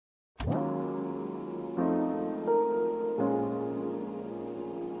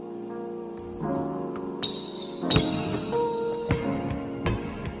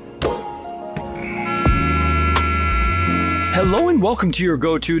Hello and welcome to your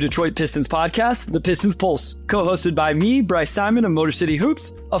go-to Detroit Pistons podcast, The Pistons Pulse, co-hosted by me, Bryce Simon of Motor City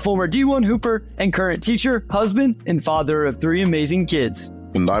Hoops, a former D1 Hooper and current teacher, husband, and father of 3 amazing kids.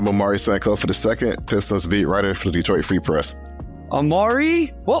 And I'm Omari Sanko for the second Pistons beat writer for the Detroit Free Press.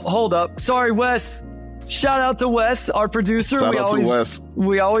 Omari? Well, hold up. Sorry, Wes. Shout out to Wes, our producer. Shout out to Wes.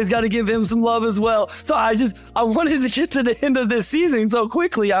 We always got to give him some love as well. So I wanted to get to the end of this season so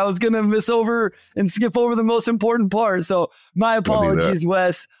quickly. I was going to miss over and skip over the most important part. So my apologies,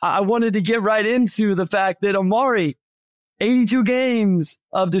 Wes. I wanted to get right into the fact that Omari, 82 games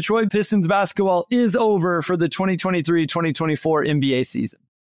of Detroit Pistons basketball is over for the 2023-2024 NBA season.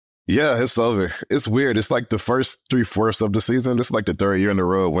 Yeah, it's over. It's weird. It's like the first 3/4 of the season. It's like the third year in a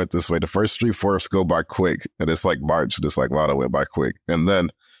row it went this way. The first 3/4 go by quick. And it's like March. And it's like, wow, that went by quick. And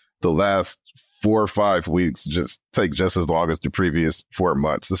then the last 4 or 5 weeks just take just as long as the previous 4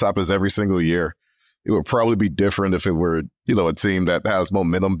 months. This happens every single year. It would probably be different if it were, a team that has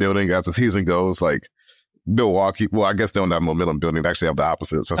momentum building as the season goes. Like Milwaukee, well, I guess they don't have momentum building. They actually have the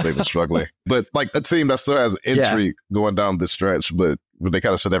opposite since they've been struggling. But like a team that still has intrigue going down the stretch, but when they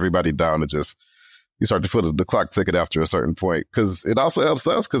kind of shut everybody down, you start to feel the clock ticking after a certain point. Because it also helps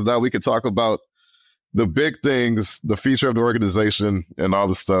us because now we can talk about the big things, the future of the organization, and all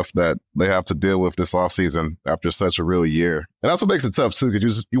the stuff that they have to deal with this offseason after such a real year. And that's what makes it tough too,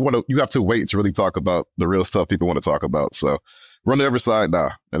 because you have to wait to really talk about the real stuff people want to talk about. So we're on the other side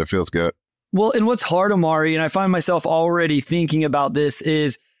now, and it feels good. Well, and what's hard, Omari, and I find myself already thinking about this,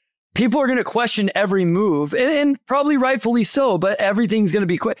 is people are going to question every move, and probably rightfully so, but everything's going to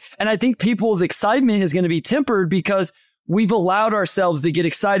be quick. And I think people's excitement is going to be tempered because we've allowed ourselves to get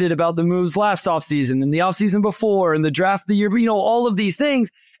excited about the moves last offseason and the offseason before and the draft the year, all of these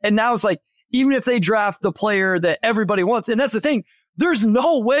things. And now it's like, even if they draft the player that everybody wants, and that's the thing, there's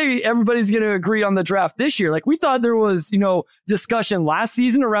no way everybody's going to agree on the draft this year. Like we thought there was, discussion last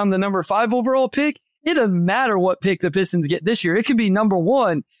season around the number 5 overall pick. It doesn't matter what pick the Pistons get this year. It could be number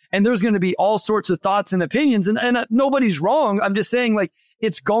 1, and there's going to be all sorts of thoughts and opinions. And nobody's wrong. I'm just saying, like,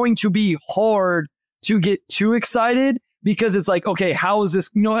 it's going to be hard to get too excited because it's like, okay, how is this,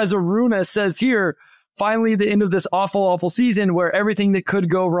 as Aruna says here, finally the end of this awful season where everything that could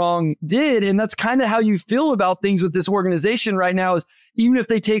go wrong did. And that's kind of how you feel about things with this organization right now is even if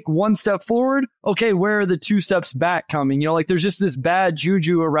they take 1 step forward, okay, where are the 2 steps back coming? There's just this bad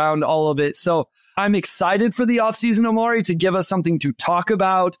juju around all of it. So I'm excited for the offseason, Omari, to give us something to talk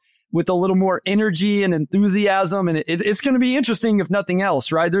about with a little more energy and enthusiasm. And it's going to be interesting if nothing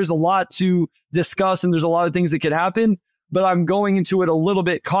else, right? There's a lot to discuss and there's a lot of things that could happen. But I'm going into it a little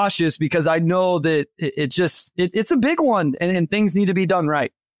bit cautious because I know that it's a big one and things need to be done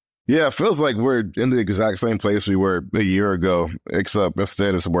right. Yeah, it feels like we're in the exact same place we were a year ago, except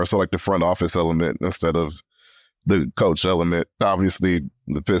instead it's more so like the front office element instead of the coach element. Obviously,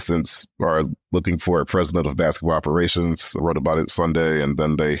 the Pistons are looking for a president of basketball operations. I wrote about it Sunday, and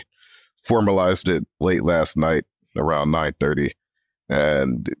then they formalized it late last night around 9:30.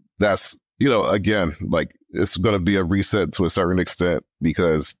 And that's, again, like, it's going to be a reset to a certain extent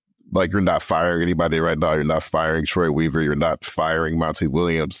because, like, you're not firing anybody right now. You're not firing Troy Weaver. You're not firing Monty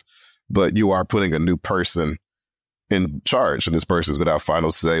Williams. But you are putting a new person in charge, and this person's going to have final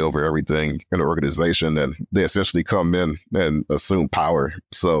say over everything in the organization. And they essentially come in and assume power.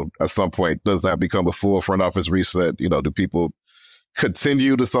 So at some point, does that become a full front office reset? Do people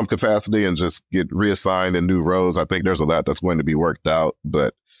continue to some capacity and just get reassigned in new roles? I think there's a lot that's going to be worked out,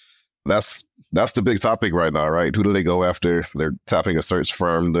 but that's the big topic right now, right? Who do they go after? They're tapping a search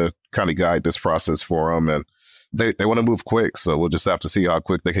firm to kind of guide this process for them. And they want to move quick. So we'll just have to see how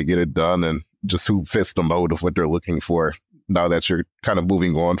quick they can get it done and just who fits the mode of what they're looking for now that you're kind of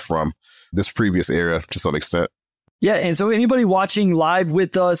moving on from this previous era to some extent. Yeah. And so anybody watching live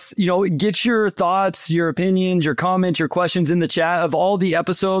with us, get your thoughts, your opinions, your comments, your questions in the chat of all the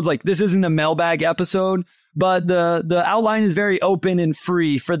episodes. Like, this isn't a mailbag episode, but the outline is very open and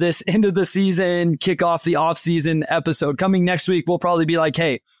free for this end of the season, kick off the off season episode. Coming next week, we'll probably be like,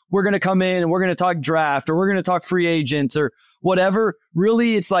 hey, we're going to come in and we're going to talk draft, or we're going to talk free agents or whatever.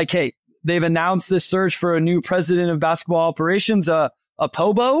 Really, it's like, hey, they've announced this search for a new president of basketball operations, a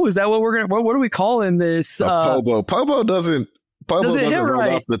POBO. Is that what what are we calling this? A POBO. POBO doesn't roll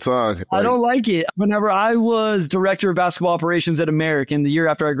right off the tongue. I don't like it. Whenever I was director of basketball operations at American the year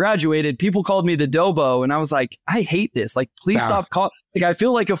after I graduated, people called me the Dobo. And I was like, I hate this. Like, please stop calling. Like, I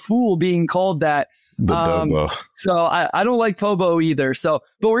feel like a fool being called that. So I don't like Pobo either. So,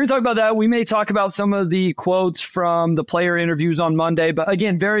 but we're going to talk about that. We may talk about some of the quotes from the player interviews on Monday, but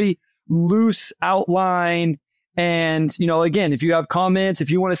again, very loose outline And, again, if you have comments, if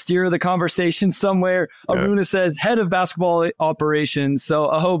you want to steer the conversation somewhere, Aruna says head of basketball operations. So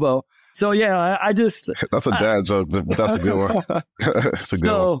a hobo. So, yeah, I just. That's a dad joke, but that's a good one. That's a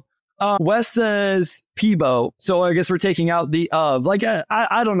good one. Wes says Peebo. So I guess we're taking out the of. Like,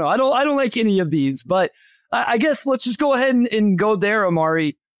 I don't know. I don't like any of these, but I guess let's just go ahead and go there,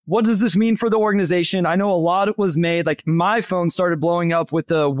 Omari. What does this mean for the organization? I know a lot was made. Like, my phone started blowing up with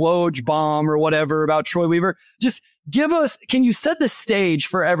the Woj bomb or whatever about Troy Weaver. Just can you set the stage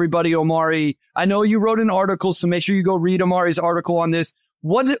for everybody, Omari? I know you wrote an article, so make sure you go read Omari's article on this.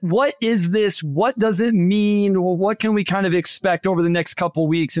 What is this? What does it mean? Well, what can we kind of expect over the next couple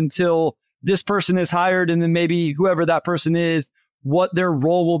weeks until this person is hired, and then maybe whoever that person is, what their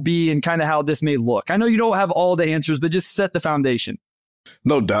role will be and kind of how this may look? I know you don't have all the answers, but just set the foundation.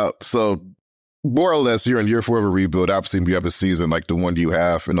 No doubt. So more or less, you're in year 4 of a rebuild. Obviously, if you have a season like the one you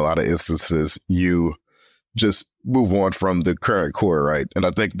have, in a lot of instances, you just move on from the current core, right? And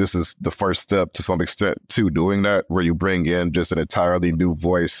I think this is the first step to some extent to doing that, where you bring in just an entirely new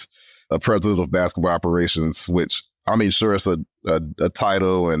voice, a president of basketball operations, which, I mean, sure, it's a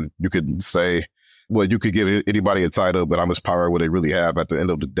title, and you could say, well, you could give anybody a title, but how much power would they really have at the end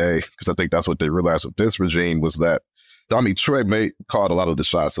of the day? Because I think that's what they realized with this regime was that, I mean, Troy called a lot of the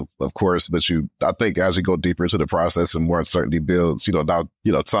shots, of course, but I think as you go deeper into the process and more uncertainty builds, now,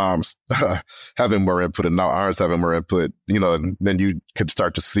 Tom's having more input and now Aaron's having more input, and then you can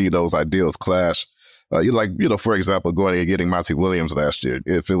start to see those ideals clash. For example, going and getting Monty Williams last year,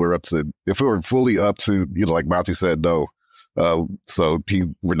 if it were fully up to, like Monty said, no. So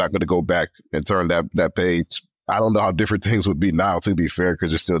we're not going to go back and turn that page. I don't know how different things would be now, to be fair,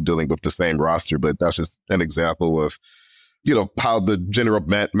 because you're still dealing with the same roster. But that's just an example of, how the general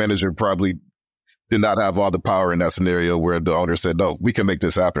manager probably did not have all the power in that scenario where the owner said, no, we can make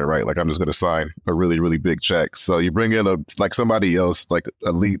this happen, right? Like, I'm just going to sign a really, really big check. So you bring in somebody else, like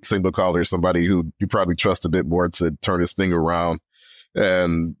a lead single caller, somebody who you probably trust a bit more to turn this thing around.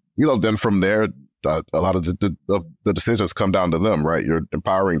 And, then from there, a lot of the decisions come down to them, right? You're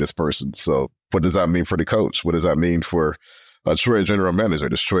empowering this person. So what does that mean for the coach? What does that mean for a Troy general manager?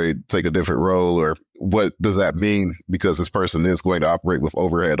 Does Troy take a different role, or what does that mean? Because this person is going to operate with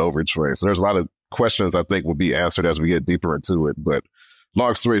overhead over Troy. So there's a lot of questions I think will be answered as we get deeper into it. But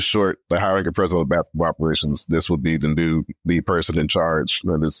long story short, the hiring of president of basketball operations, this would be the person in charge.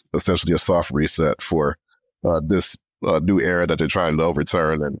 And it's essentially a soft reset for this new era that they're trying to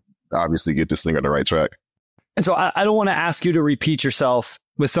overturn and obviously get this thing on the right track. And so I don't want to ask you to repeat yourself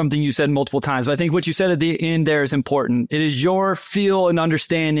with something you said multiple times. But I think what you said at the end there is important. It is your feel and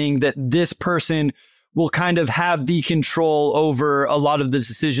understanding that this person will kind of have the control over a lot of the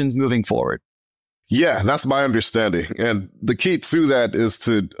decisions moving forward. Yeah, that's my understanding. And the key to that is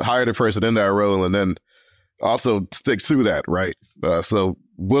to hire the person in that role and then also stick to that, right? So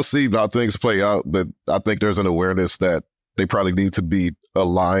we'll see how things play out. But I think there's an awareness that they probably need to be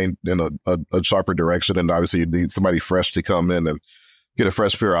aligned in a sharper direction. And obviously you need somebody fresh to come in and get a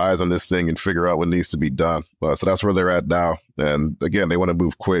fresh pair of eyes on this thing and figure out what needs to be done. So that's where they're at now. And again, they want to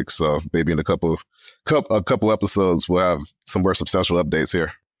move quick. So maybe in a couple episodes, we'll have some more substantial updates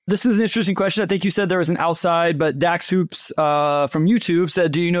here. This is an interesting question. I think you said there was an outside, but Dax Hoops from YouTube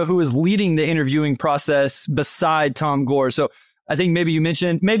said, do you know who is leading the interviewing process beside Tom Gore? So I think maybe you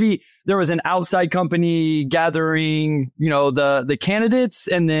mentioned maybe there was an outside company gathering, the candidates.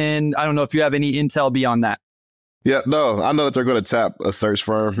 And then I don't know if you have any intel beyond that. Yeah, no, I know that they're going to tap a search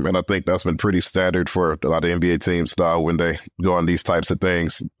firm. And I think that's been pretty standard for a lot of NBA teams now when they go on these types of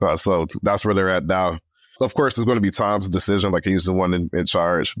things. So that's where they're at now. Of course, it's going to be Tom's decision, like he's the one in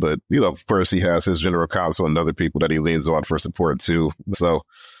charge. But, of course, he has his general counsel and other people that he leans on for support, too. So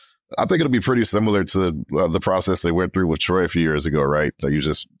I think it'll be pretty similar to the process they went through with Troy a few years ago, right?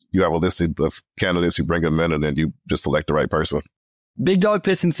 You have a list of candidates, you bring them in, and then you just select the right person. Big Dog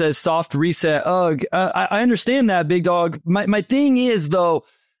Piston says soft reset. Ugh, I understand that, Big Dog. My thing is, though,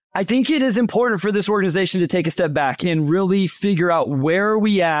 I think it is important for this organization to take a step back and really figure out where are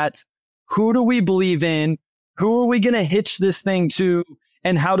we at, who do we believe in, who are we going to hitch this thing to,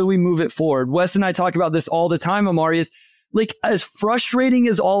 and how do we move it forward? Wes and I talk about this all the time, Omari, is like, as frustrating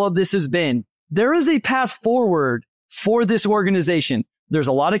as all of this has been, there is a path forward for this organization. There's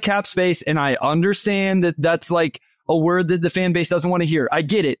a lot of cap space, and I understand that that's like a word that the fan base doesn't want to hear. I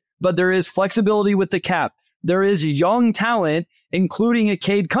get it, but there is flexibility with the cap. There is young talent, including a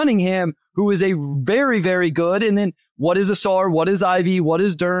Cade Cunningham, who is a very, very good. And then what is Asar? What is Ivy? What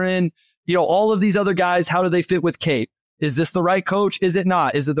is Duren? All of these other guys, how do they fit with Cade? Is this the right coach? Is it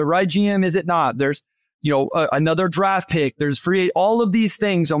not? Is it the right GM? Is it not? There's another draft pick. There's all of these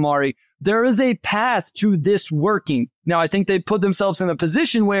things, Omari. There is a path to this working. Now, I think they put themselves in a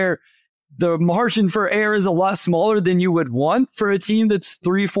position where the margin for error is a lot smaller than you would want for a team that's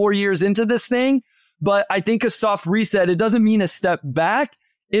 3-4 years into this thing. But I think a soft reset, it doesn't mean a step back.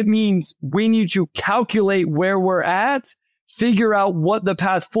 It means we need to calculate where we're at, figure out what the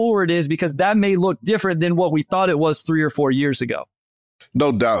path forward is, because that may look different than what we thought it was 3 or 4 years ago.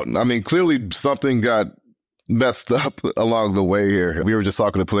 No doubt. I mean, clearly something got messed up along the way here. We were just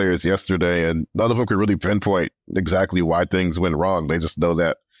talking to players yesterday, and none of them could really pinpoint exactly why things went wrong. They just know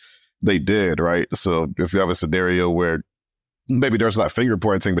that they did, right? So if you have a scenario where maybe there's not finger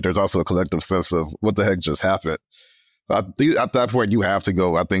pointing, but there's also a collective sense of what the heck just happened, at that point, you have to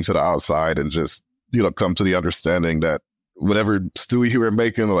go, I think, to the outside and just, come to the understanding that whatever stew you were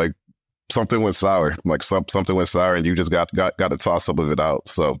making, like, something went sour, something went sour, and you just got to toss some of it out.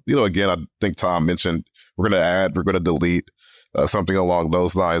 So, again, I think Tom mentioned we're going to add, we're going to delete, something along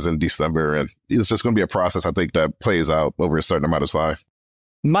those lines in December. And it's just going to be a process, I think, that plays out over a certain amount of time.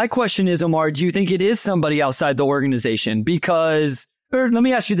 My question is, Omar, do you think it is somebody outside the organization? Or let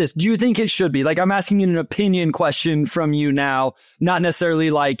me ask you this. Do you think it should be? Like, I'm asking you an opinion question from you now, not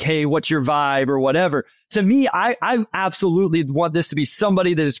necessarily like, hey, what's your vibe or whatever. To me, I absolutely want this to be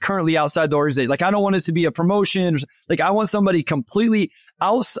somebody that is currently outside the organization. Like, I don't want it to be a promotion. Like, I want somebody completely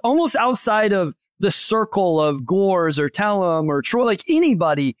almost outside of the circle of Gores or Tellum or Troy, like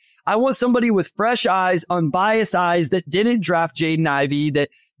anybody. I want somebody with fresh eyes, unbiased eyes that didn't draft Jaden Ivey, that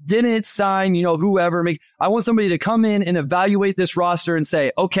didn't sign, whoever. I want somebody to come in and evaluate this roster and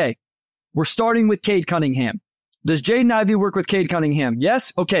say, okay, we're starting with Cade Cunningham. Does Jaden Ivey work with Cade Cunningham?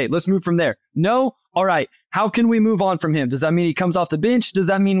 Yes? Okay, let's move from there. No? All right. How can we move on from him? Does that mean he comes off the bench? Does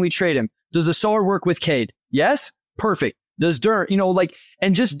that mean we trade him? Does Asar work with Cade? Yes? Perfect. Does Durant,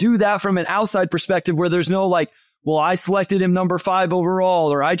 and just do that from an outside perspective where there's no well, I selected him number 5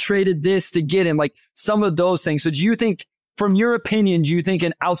 overall, or I traded this to get him, like some of those things. So do you think, from your opinion, do you think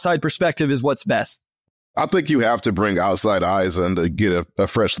an outside perspective is what's best? I think you have to bring outside eyes and to get a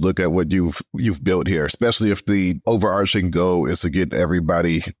fresh look at what you've built here, especially if the overarching goal is to get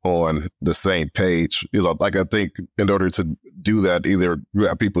everybody on the same page. I think in order to do that, either you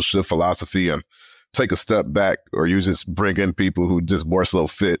have people shift philosophy and take a step back, or you just bring in people who just more so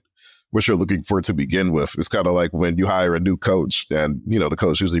fit what you're looking for to begin with. It's kind of like when you hire a new coach and, the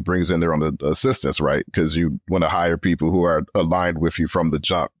coach usually brings in their own assistants, right? Because you want to hire people who are aligned with you from the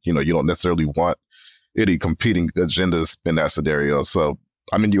jump. You don't necessarily want any competing agendas in that scenario. So,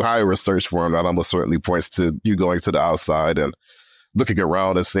 you hire a search firm, that almost certainly points to you going to the outside and looking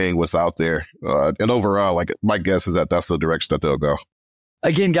around and seeing what's out there. And overall, my guess is that that's the direction that they'll go.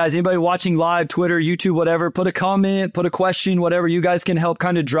 Again, guys, anybody watching live, Twitter, YouTube, whatever, put a comment, put a question, whatever. You guys can help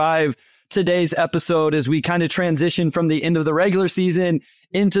kind of drive today's episode as we kind of transition from the end of the regular season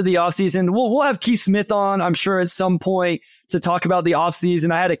into the offseason. We'll have Keith Smith on, I'm sure, at some point to talk about the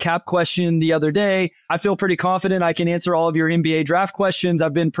offseason. I had a cap question the other day. I feel pretty confident I can answer all of your NBA draft questions.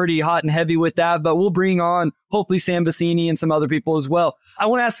 I've been pretty hot and heavy with that, but we'll bring on hopefully Sam Vecini and some other people as well. I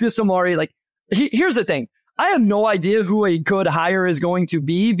want to ask this, Omari, here's the thing. I have no idea who a good hire is going to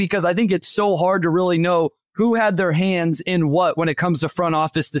be, because I think it's so hard to really know who had their hands in what when it comes to front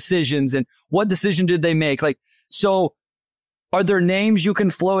office decisions and what decision did they make. So are there names you can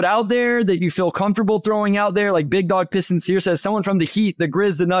float out there that you feel comfortable throwing out there? Like Big Dog Pistons here says someone from the Heat, the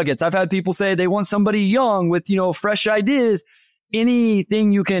Grizz, the Nuggets. I've had people say they want somebody young with, fresh ideas.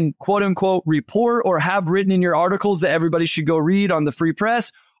 Anything you can quote unquote report or have written in your articles that everybody should go read on the Free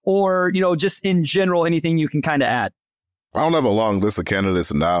Press? Or, just in general, anything you can kind of add? I don't have a long list of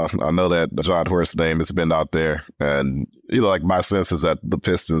candidates now. I know that John Horst's name has been out there. And, my sense is that the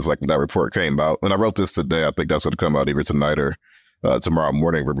Pistons, when that report came out, and I wrote this today, I think that's going to come out either tonight or tomorrow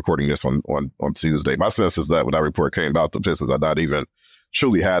morning. We're recording this on Tuesday. My sense is that when that report came out, the Pistons had not even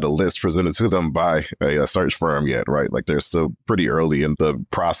truly had a list presented to them by a search firm yet, right? They're still pretty early in the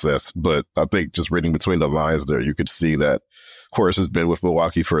process. But I think just reading between the lines there, you could see that Horst has been with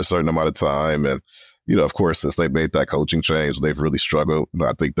Milwaukee for a certain amount of time. And, of course, since they made that coaching change, they've really struggled.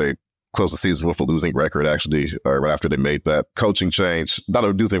 I think they closed the season with a losing record, actually, right after they made that coaching change. Not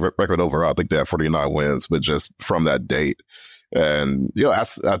a losing record overall. I think they had 49 wins, but just from that date. And,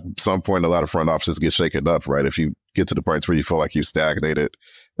 at some point, a lot of front offices get shaken up, right? If you get to the points where you feel like you stagnated.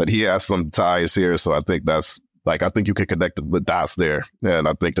 But he has some ties here. So I think that's I think you can connect the dots there. And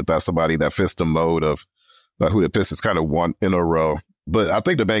I think that's somebody that fits the mode of who the Pistons kind of want in a row. But I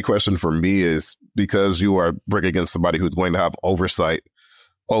think the main question for me is, because you are bringing in somebody who's going to have oversight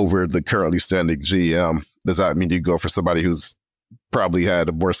over the currently standing GM, does that mean you go for somebody who's probably had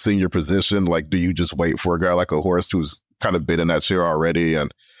a more senior position. Like, do you just wait for a guy like a Horst who's kind of been in that chair already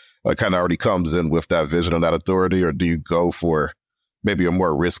and kind of already comes in with that vision and that authority? Or do you go for maybe a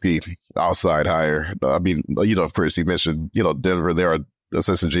more risky outside hire? I mean, of course, you mentioned, Denver, there are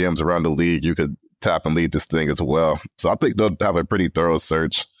assistant GMs around the league. You could tap and lead this thing as well. So I think they'll have a pretty thorough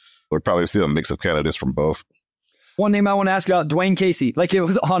search. We'll probably see a mix of candidates from both. One name I want to ask about, Dwayne Casey. Like, it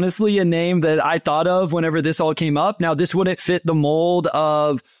was honestly a name that I thought of whenever this all came up. Now, this wouldn't fit the mold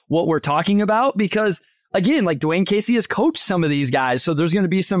of what we're talking about because, again, like Dwayne Casey has coached some of these guys. So there's going to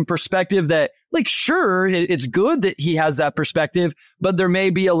be some perspective that, like, sure, it's good that he has that perspective, but there may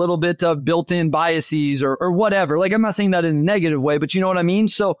be a little bit of built-in biases or whatever. Like, I'm not saying that in a negative way, but you know what I mean?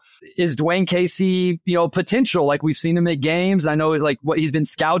 So is Dwayne Casey, potential? Like, we've seen him at games. I know, like, what he's been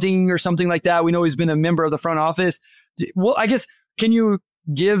scouting or something like that. We know he's been a member of the front office. Well, I guess, can you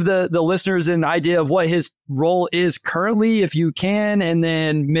give the listeners an idea of what his role is currently, if you can, and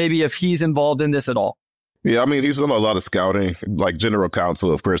then maybe if he's involved in this at all? Yeah, I mean, he's done a lot of scouting, like general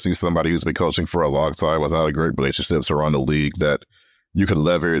counsel. Of course, he's somebody who's been coaching for a long time, has had great relationships around the league that you could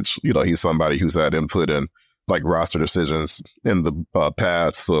leverage. He's somebody who's had input in like roster decisions in the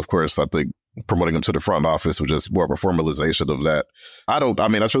past. So, of course, I think promoting him to the front office was just more of a formalization of that. I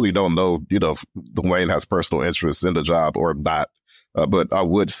truly don't know, if Dwayne has personal interest in the job or not. But I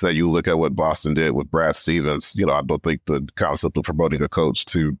would say you look at what Boston did with Brad Stevens. I don't think the concept of promoting a coach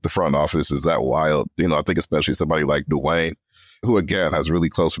to the front office is that wild. I think especially somebody like Dwayne, who, again, has really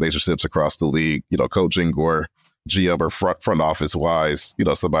close relationships across the league, coaching or GM or front office wise,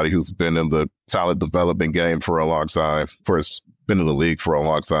 somebody who's been in the talent development game for a long time, been in the league for a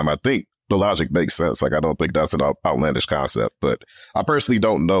long time. I think the logic makes sense. Like, I don't think that's an outlandish concept, but I personally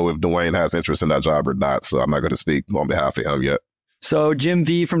don't know if Dwayne has interest in that job or not. So I'm not going to speak on behalf of him yet. So Jim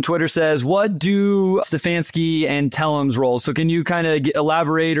V from Twitter says, what do Stefanski and Tellum's roles? So can you kind of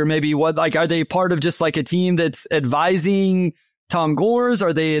elaborate, or maybe are they part of just like a team that's advising Tom Gores?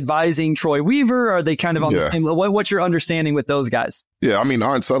 Are they advising Troy Weaver? Are they kind of on the same? What's your understanding with those guys? Yeah, I mean,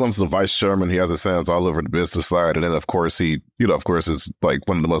 Arn Tellum's the vice chairman. He has his hands all over the business side. And then, of course, he is like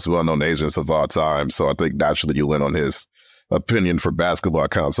one of the most well-known agents of all time. So I think naturally you went on his opinion for basketball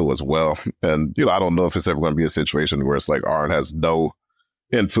counsel as well. And, I don't know if it's ever going to be a situation where it's like Arn has no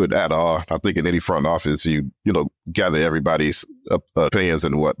input at all. I think in any front office, you gather everybody's opinions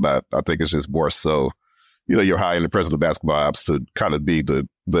and whatnot. I think it's just more so, you're hiring the president of basketball ops to kind of be the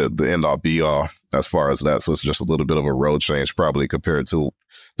end all be all as far as that. So it's just a little bit of a role change probably compared to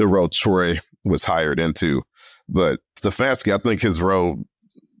the role Troy was hired into. But Stefanski, I think his role,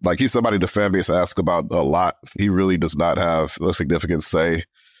 like, he's somebody the fan base asks about a lot. He really does not have a significant say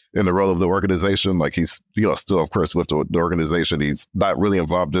in the role of the organization. Like, he's, still, of course, with the organization. He's not really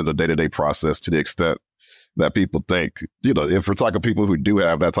involved in the day-to-day process to the extent that people think. If we're talking people who do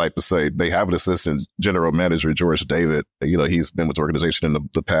have that type of say, they have an assistant general manager, George David. He's been with the organization in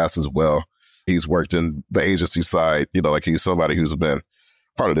the past as well. He's worked in the agency side. Like, he's somebody who's been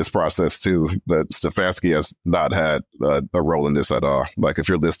part of this process too, but Stefanski has not had a role in this at all. Like, if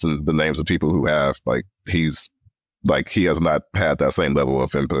you're listing the names of people who have, he has not had that same level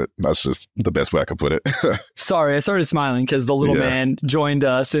of input. That's just the best way I could put it. Sorry, I started smiling because the little man joined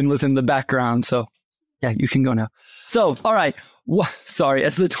us and was in the background. So yeah, you can go now. So, all right. Sorry,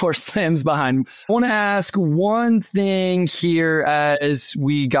 as the door slams behind, I want to ask one thing here as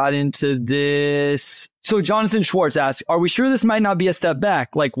we got into this. So Jonathan Schwartz asks, are we sure this might not be a step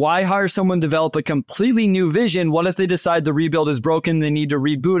back? Like, why hire someone to develop a completely new vision? What if they decide the rebuild is broken, they need to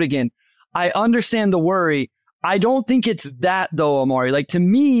reboot again? I understand the worry. I don't think it's that, though, Omari. Like, to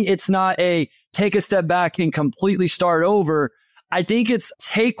me, it's not a take a step back and completely start over. I think it's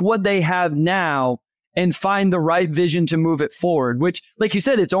take what they have now and find the right vision to move it forward, which, like you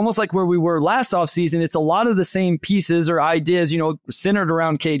said, it's almost like where we were last offseason. It's a lot of the same pieces or ideas, centered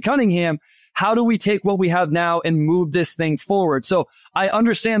around Cade Cunningham. How do we take what we have now and move this thing forward? So I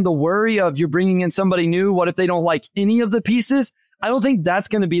understand the worry of you're bringing in somebody new. What if they don't like any of the pieces? I don't think that's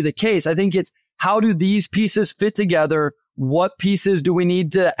going to be the case. I think it's how do these pieces fit together? What pieces do we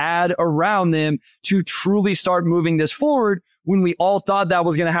need to add around them to truly start moving this forward, when we all thought that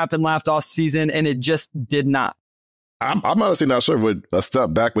was going to happen last off season and it just did not? I'm honestly not sure what a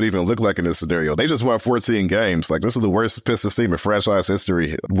step back would even look like in this scenario. They just won 14 games. Like, this is the worst Pistons team in franchise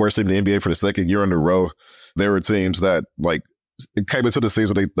history, worst team in the NBA for the second year in a row. There were teams that, it came into the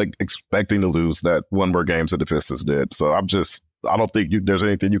season expecting to lose that won more games than the Pistons did. So I don't think there's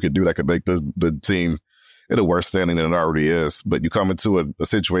anything you could do that could make the team in a worse standing than it already is. But you come into a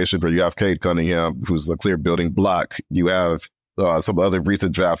situation where you have Cade Cunningham, who's a clear building block. You have some other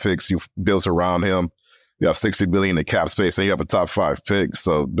recent draft picks you've built around him. You have $60 billion in cap space, and you have a top 5 pick.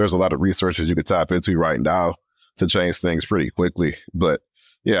 So there's a lot of resources you could tap into right now to change things pretty quickly. But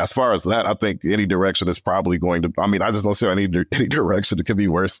yeah, as far as that, I think any direction is probably going to. I mean, I just don't see any direction that could be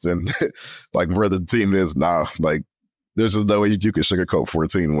worse than like where the team is now. Like, there's just no way you could sugarcoat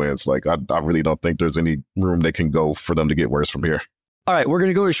 14 wins. Like, I really don't think there's any room they can go for them to get worse from here. All right, we're going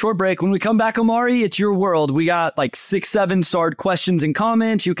to go to a short break. When we come back, Omari, it's your world. We got like 6-7 starred questions and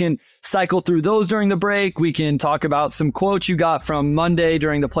comments. You can cycle through those during the break. We can talk about some quotes you got from Monday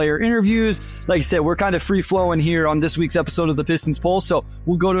during the player interviews. Like I said, we're kind of free flowing here on this week's episode of the Pistons Pulse. So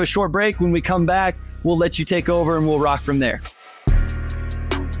we'll go to a short break. When we come back, we'll let you take over and we'll rock from there.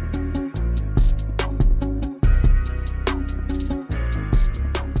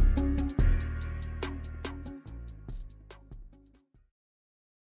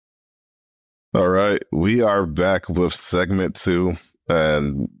 All right, we are back with segment 2,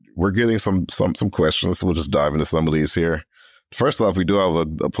 and we're getting some questions. So we'll just dive into some of these here. First off, we do have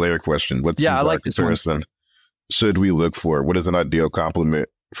a player question. What I like this comparison should we look for? What is an ideal compliment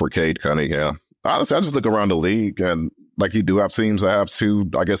for Cade Cunningham? Honestly, I just look around the league, and like you do have teams that have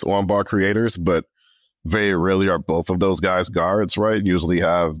 2, I guess, on-ball creators, but very rarely are both of those guys guards, right? Usually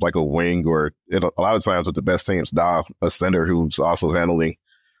have like a wing, or a lot of times with the best teams now, a center who's also handling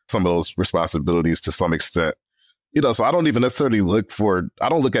some of those responsibilities to some extent. So I don't even necessarily I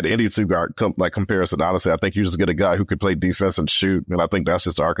don't look at any 2 guard comparison. Honestly, I think you just get a guy who could play defense and shoot. And I think that's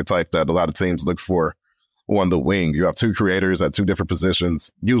just the archetype that a lot of teams look for on the wing. You have 2 creators at 2 different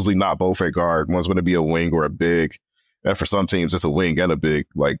positions, usually not both a guard. One's going to be a wing or a big. And for some teams, it's a wing and a big.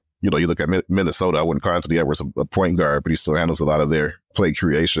 Like, you look at Minnesota, I wouldn't call Anthony Edwards a point guard, but he still handles a lot of their play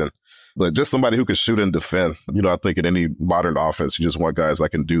creation. But just somebody who can shoot and defend. I think in any modern offense, you just want guys that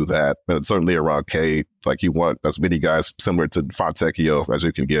can do that. And certainly around Cade, like you want as many guys similar to Fontecchio as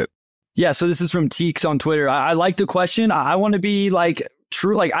you can get. Yeah, so this is from Teeks on Twitter. I like the question. I want to be like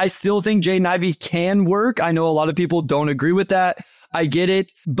true. Like, I still think Jaden Ivey can work. I know a lot of people don't agree with that. I get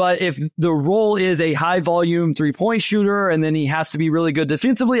it. But if the role is a high volume 3-point shooter and then he has to be really good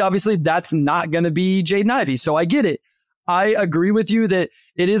defensively, obviously that's not going to be Jaden Ivey. So I get it. I agree with you that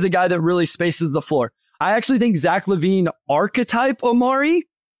it is a guy that really spaces the floor. I actually think Zach LaVine archetype Omari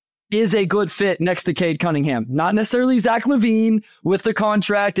is a good fit next to Cade Cunningham. Not necessarily Zach LaVine with the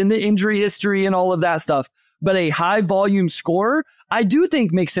contract and the injury history and all of that stuff, but a high volume scorer I do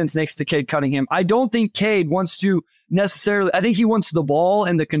think makes sense next to Cade Cunningham. I don't think Cade wants to necessarily, I think he wants the ball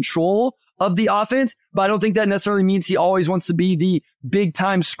and the control of the offense, but I don't think that necessarily means he always wants to be the big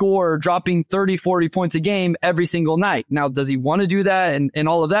time scorer, dropping 30, 40 points a game every single night. Now, does he want to do that and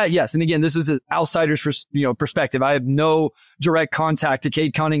all of that? Yes. And again, this is an outsider's perspective. I have no direct contact to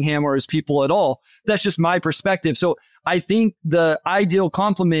Cade Cunningham or his people at all. That's just my perspective. So I think the ideal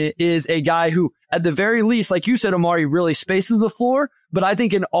complement is a guy who, at the very least, like you said, Omari, really spaces the floor, but I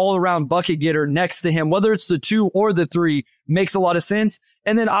think an all-around bucket getter next to him, whether it's the 2 or the 3, makes a lot of sense.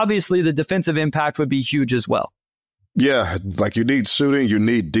 And then obviously the defensive impact would be huge as well. Yeah, like you need shooting, you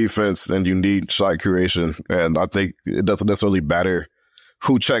need defense, and you need shot creation. And I think it doesn't necessarily matter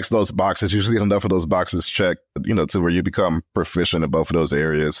who checks those boxes. Usually enough of those boxes checked, to where you become proficient in both of those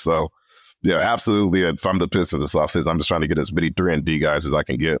areas. So, yeah, absolutely. If I'm the Pistons this offseason, I'm just trying to get as many 3 and D guys as I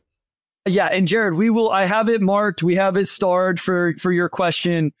can get. Yeah, and Jared, I have it marked. We have it starred for your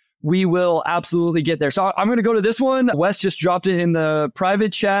question. We will absolutely get there. So I'm going to go to this one. Wes just dropped it in the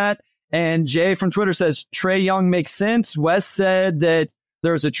private chat. And Jay from Twitter says, Trae Young makes sense. Wes said that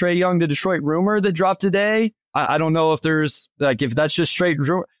there's a Trae Young to Detroit rumor that dropped today. I don't know if if that's just straight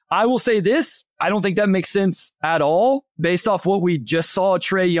rumor. I will say this. I don't think that makes sense at all based off what we just saw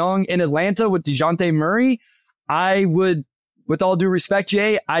Trae Young in Atlanta with DeJounte Murray. I would, with all due respect,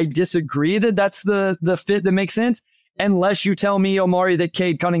 Jay, I disagree that that's the fit that makes sense. Unless you tell me, Omari, that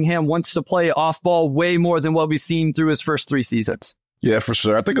Cade Cunningham wants to play off ball way more than what we've seen through his first 3 seasons. Yeah, for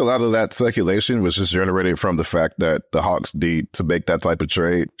sure. I think a lot of that speculation was just generated from the fact that the Hawks need to make that type of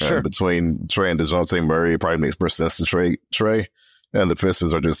trade. Sure. Between Trae and DeJounte Murray, it probably makes more sense to trade Trae. And the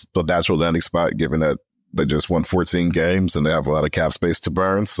Pistons are just the natural landing spot, given that they just won 14 games and they have a lot of cap space to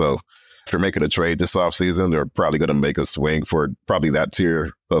burn. So if they're making a trade this offseason, they're probably going to make a swing for probably that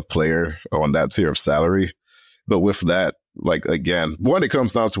tier of player on that tier of salary. But with that, like, again, one, it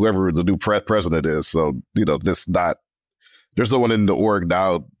comes down to whoever the new president is. So, there's no one in the org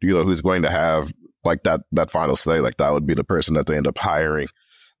now, who's going to have like that final say. Like, that would be the person that they end up hiring.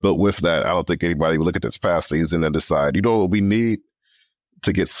 But with that, I don't think anybody would look at this past season and decide, what we need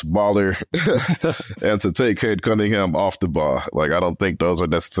to get smaller and to take Cade Cunningham off the ball. Like, I don't think those are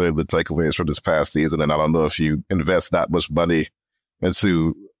necessarily the takeaways from this past season. And I don't know if you invest that much money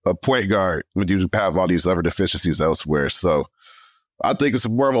into a point guard when you have all these other deficiencies elsewhere. So I think it's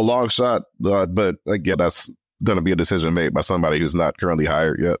more of a long shot, but again, that's going to be a decision made by somebody who's not currently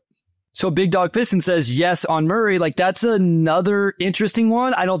hired yet. So Big Dog Piston says yes on Murray. Like, that's another interesting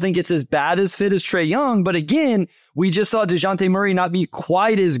one. I don't think it's as bad as fit as Trae Young, but again, we just saw DeJounte Murray not be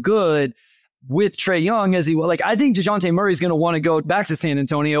quite as good with Trae Young as he was. Like, I think DeJounte Murray is going to want to go back to San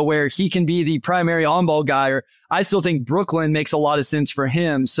Antonio where he can be the primary on-ball guy, or I still think Brooklyn makes a lot of sense for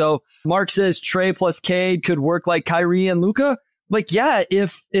him. So Mark says Trae plus Cade could work like Kyrie and Luka. Like, yeah,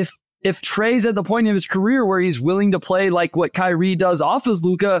 if Trae's at the point of his career where he's willing to play like what Kyrie does off of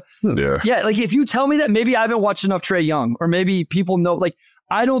Luka, yeah, like if you tell me that, maybe I haven't watched enough Trae Young, or maybe people know, like,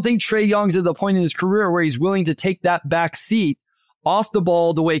 I don't think Trae Young's at the point in his career where he's willing to take that back seat off the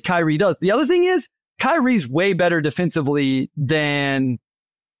ball the way Kyrie does. The other thing is, Kyrie's way better defensively than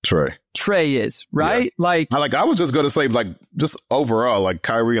Trae is, right? Yeah. Like I was just going to say, like, just overall, like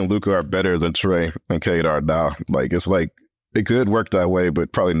Kyrie and Luka are better than Trae and Cade are now. Like, it's like, it could work that way,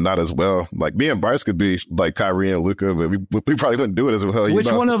 but probably not as well. Like, me and Bryce could be like Kyrie and Luka, but we probably couldn't do it as well. Which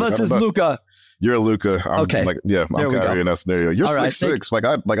one of us is Luka? You're Luka. Okay. I'm Kyrie in that scenario. You're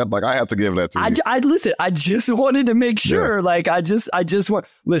 6'6". I have to give that to you. Listen, I just wanted to make sure. Yeah. Like, I just want,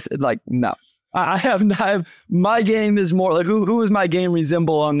 listen, like, no. I have my game is more like, who is my game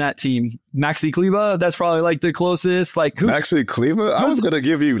resemble on that team? Maxi Kleber? That's probably like the closest. Like, who? Maxi Kleber? I was gonna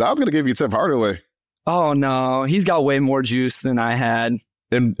give you Tim Hardaway. Oh no, he's got way more juice than I had.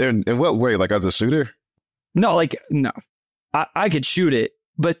 In what way? Like, as a shooter? No, I could shoot it,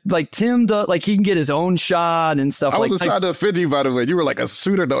 but like Tim, like, he can get his own shot and stuff. I was just trying to offend you, by the way. You were like, a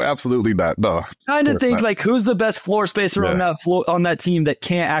shooter? No, absolutely not. No. Trying to think, like, who's the best floor spacer on that team that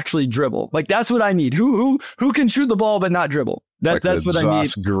can't actually dribble? Like, that's what I need. Who can shoot the ball but not dribble? That's what I need.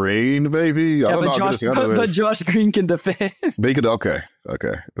 Josh Green, maybe. Yeah, but Josh Green can defend. Okay,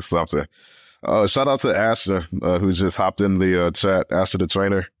 it's something. Shout out to Asher, who just hopped in the chat. Asher, the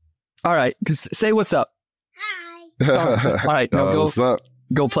trainer. All right, say what's up. Hi. All right, now what's up?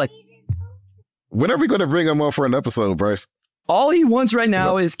 Go play. When are we going to bring him on for an episode, Bryce? All he wants right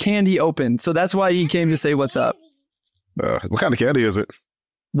now is candy open, so that's why he came to say what's up. What kind of candy is it?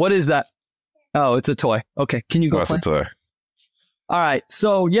 What is that? Oh, it's a toy. Okay, can you go play? It's a toy. All right,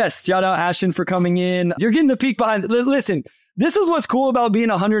 so yes, shout out Ashton for coming in. You're getting the peek behind. Listen. This is what's cool about being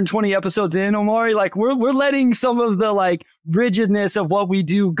 120 episodes in, Omari. Like, we're letting some of the, like, rigidness of what we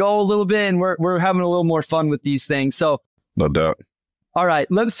do go a little bit, and we're having a little more fun with these things. So, no doubt. All right,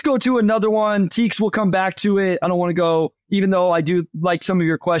 let's go to another one. Teeks will come back to it. I don't want to go, even though I do like some of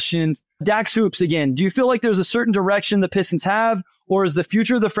your questions. Dax Hoops again. Do you feel like there's a certain direction the Pistons have, or is the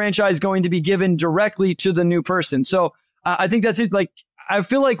future of the franchise going to be given directly to the new person? So I think that's it. Like, I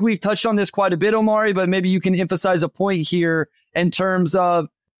feel like we've touched on this quite a bit, Omari, but maybe you can emphasize a point here in terms of,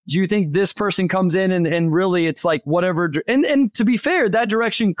 do you think this person comes in and really it's like whatever? And to be fair, that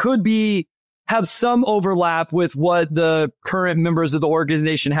direction could have some overlap with what the current members of the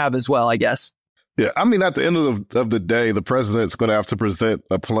organization have as well, I guess. Yeah, I mean, at the end of the day, the president's going to have to present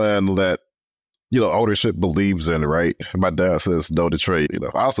a plan that, ownership believes in, right? My dad says no to trade.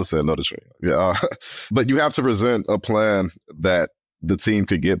 I also said no to trade. Yeah, but you have to present a plan that the team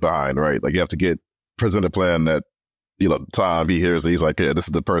could get behind, right? Like, you have to present a plan that, Tom, he hears, he's like, yeah, this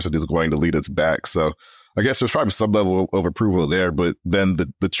is the person who's going to lead us back. So I guess there's probably some level of approval there, but then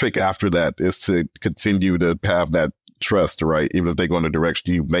the trick after that is to continue to have that trust, right? Even if they go in a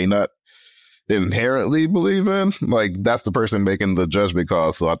direction you may not inherently believe in, like, that's the person making the judgment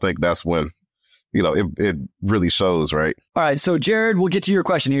call. So I think that's when, it really shows, right? All right. So Jared, we'll get to your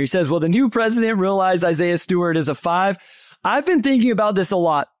question here. He says, will the new president realize Isaiah Stewart is a 5? I've been thinking about this a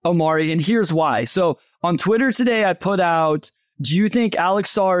lot, Omari, and here's why. So on Twitter today, I put out, do you think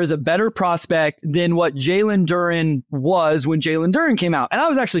Alex Sarr is a better prospect than what Jalen Duren was when Jalen Duren came out? And I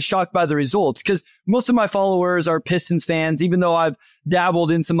was actually shocked by the results, because most of my followers are Pistons fans, even though I've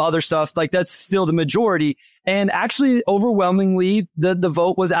dabbled in some other stuff. Like, that's still the majority. And actually, overwhelmingly, the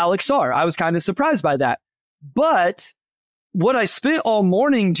vote was Alex Sarr. I was kind of surprised by that. But what I spent all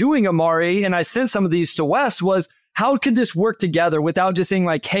morning doing, Omari, and I sent some of these to Wes, was how could this work together without just saying,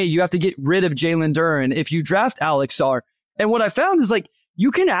 like, hey, you have to get rid of Jalen Duren if you draft Alex Sarr? And what I found is, like,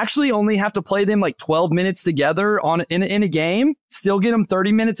 you can actually only have to play them like 12 minutes together in a game, still get them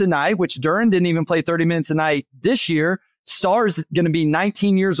 30 minutes a night, which Duren didn't even play 30 minutes a night this year. Sarr's going to be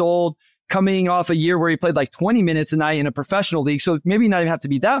 19 years old, coming off a year where he played like 20 minutes a night in a professional league. So maybe not even have to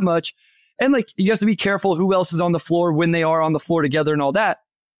be that much. And, like, you have to be careful who else is on the floor when they are on the floor together and all that.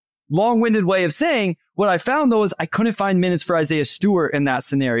 Long-winded way of saying, what I found, though, is I couldn't find minutes for Isaiah Stewart in that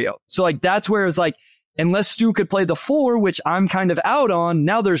scenario. So, like, that's where it's like, unless Stu could play the 4, which I'm kind of out on,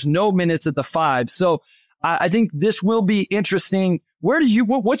 now there's no minutes at the 5. So I think this will be interesting.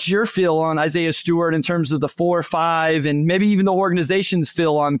 What's your feel on Isaiah Stewart in terms of the 4-5 and maybe even the organization's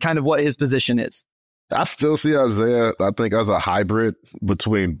feel on kind of what his position is? I still see Isaiah, I think, as a hybrid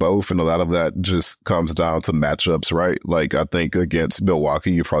between both, and a lot of that just comes down to matchups, right? Like, I think against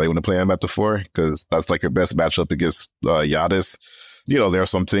Milwaukee, you probably want to play him at the 4 because that's like your best matchup against Giannis. There are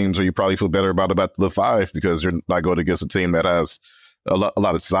some teams where you probably feel better about the 5 because you're not going against a team that has a lot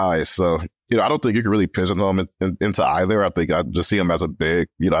of size. So, I don't think you can really pigeonhole him into either. I think I just see him as a big,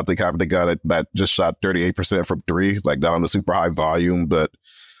 I think having a guy that just shot 38% from 3, like not on the super high volume, but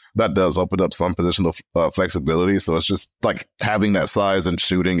that does open up some positional flexibility. So it's just like having that size and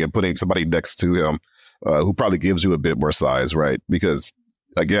shooting and putting somebody next to him who probably gives you a bit more size, right? Because,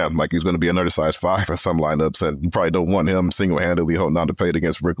 again, like he's going to be another size 5 in some lineups, and you probably don't want him single-handedly holding on to paint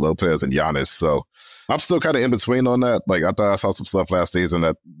against Rick Lopez and Giannis. So I'm still kind of in between on that. Like, I thought I saw some stuff last season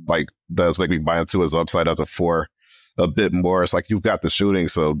that like does make me buy into his upside as a 4 a bit more. It's like you've got the shooting,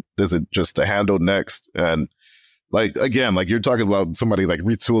 so is it just to handle next? And like, again, like you're talking about somebody like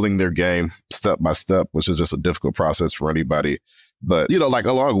retooling their game step by step, which is just a difficult process for anybody. But, like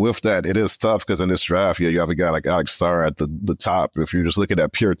along with that, it is tough because in this draft, you have a guy like Alex Sarr at the top. If you're just looking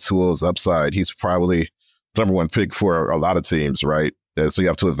at pure tools upside, he's probably number 1 pick for a lot of teams, right? And so you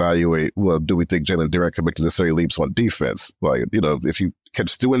have to evaluate, well, do we think Jalen Duren can make the necessary leaps on defense? Like, if you can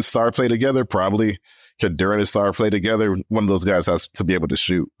Stu and Sarr play together, probably can Duren and Sarr play together? One of those guys has to be able to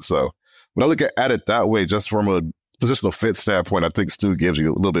shoot. So when I look at it that way, just from a positional fit standpoint, I think Stu gives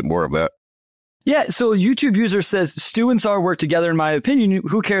you a little bit more of that. Yeah, so YouTube user says Stu and Sarr work together. In my opinion,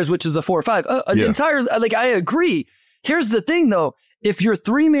 who cares which is a 4 or 5? I agree. Here's the thing, though. If your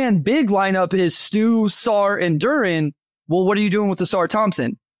 3-man big lineup is Stu, Sarr, and Duren, well, what are you doing with the Sarr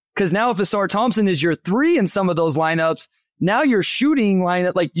Thompson? Because now if the Sarr Thompson is your 3 in some of those lineups, now your shooting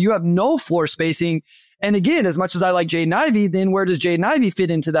lineup, like you have no floor spacing. And again, as much as I like Jaden Ivey, then where does Jaden Ivey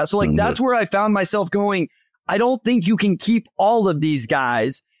fit into that? So like that's where I found myself going, I don't think you can keep all of these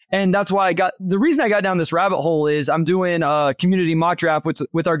guys. And that's why the reason I got down this rabbit hole is I'm doing a community mock draft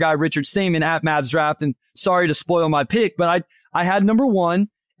with our guy, Richard Stamen at Mavs Draft. And sorry to spoil my pick, but I had number 1,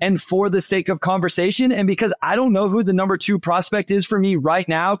 and for the sake of conversation, and because I don't know who the number 2 prospect is for me right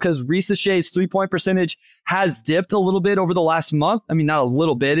now, because Reese Shea's 3-point percentage has dipped a little bit over the last month. I mean, not a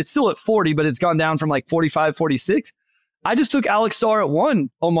little bit. It's still at 40, but it's gone down from like 45, 46. I just took Alex Sarr at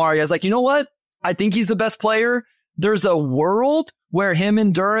 1, Omari. I was like, you know what? I think he's the best player. There's a world where him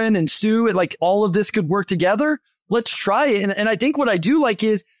and Duren and Stu and like all of this could work together. Let's try it. And I think what I do like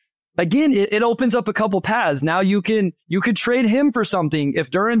is, again, it opens up a couple paths. Now you could trade him for something.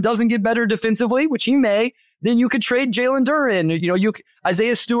 If Duren doesn't get better defensively, which he may, then you could trade Jalen Duren.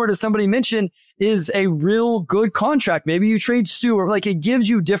 Isaiah Stewart, as somebody mentioned, is a real good contract. Maybe you trade Stewart. Like, it gives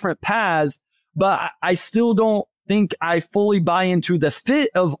you different paths, but I still don't think I fully buy into the fit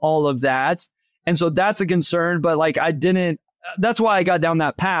of all of that. And so that's a concern, but like that's why I got down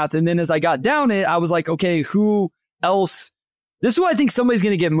that path. And then as I got down it, I was like, okay, who else? This is why I think somebody's going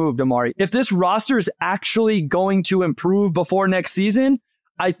to get moved, Omari. If this roster is actually going to improve before next season,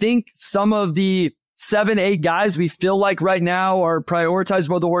 I think some of the 7-8 guys we feel like right now are prioritized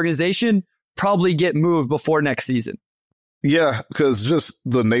by the organization probably get moved before next season. Yeah, because just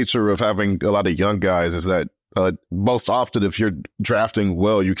the nature of having a lot of young guys is that most often, if you're drafting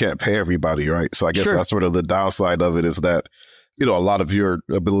well, you can't pay everybody, right? So I guess that's sort of the downside of it, is that, a lot of your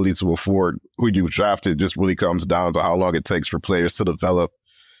ability to afford who you've drafted just really comes down to how long it takes for players to develop,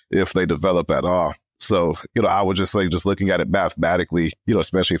 if they develop at all. So, I would just say, just looking at it mathematically,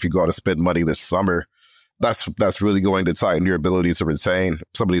 especially if you go out to spend money this summer, that's really going to tighten your ability to retain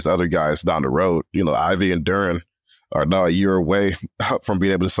some of these other guys down the road. Ivy and Duren are now a year away from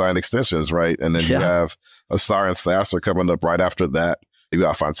being able to sign extensions, right? And then you have Sarr and Sasser coming up right after that. You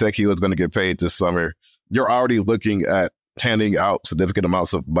got Fontecchio who's going to get paid this summer. You're already looking at handing out significant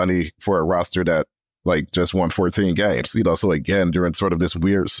amounts of money for a roster that like just won 14 games. So again, you're in sort of this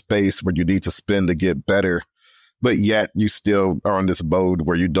weird space where you need to spend to get better, but yet you still are on this mode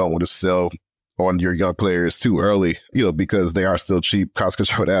where you don't want to sell on your young players too early, because they are still cheap,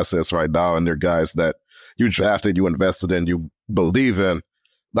 cost-controlled assets right now, and they're guys that you drafted, you invested in, you believe in.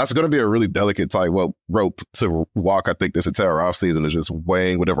 That's going to be a really delicate tightrope to walk, I think, this entire offseason, is just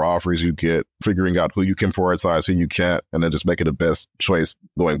weighing whatever offers you get, figuring out who you can prioritize, who you can't, and then just making the best choice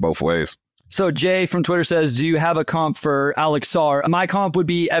going both ways. So Jay from Twitter says, do you have a comp for Alex Sarr? My comp would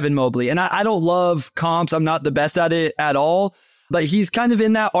be Evan Mobley. And I don't love comps. I'm not the best at it at all. But he's kind of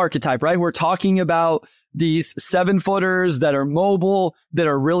in that archetype, right? We're talking about these 7-footers that are mobile, that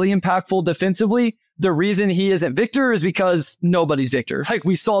are really impactful defensively. the reason he isn't Victor is because nobody's Victor. Like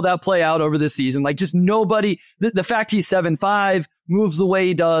we saw that play out over the season. Like just nobody, the fact he's 7'5", moves the way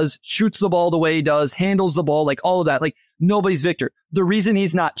he does, shoots the ball the way he does, handles the ball, like all of that. Like nobody's Victor. The reason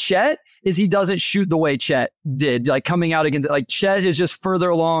he's not Chet is he doesn't shoot the way Chet did, like coming out against it. Like Chet is just further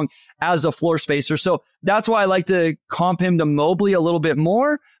along as a floor spacer. So that's why I like to comp him to Mobley a little bit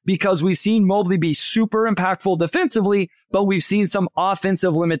more, because we've seen Mobley be super impactful defensively, but we've seen some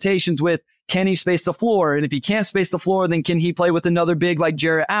offensive limitations with, can he space the floor? And if he can't space the floor, then can he play with another big like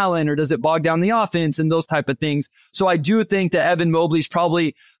Jarrett Allen, or does it bog down the offense and those type of things? So I do think that Evan Mobley's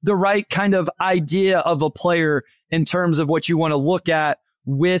probably the right kind of idea of a player in terms of what you want to look at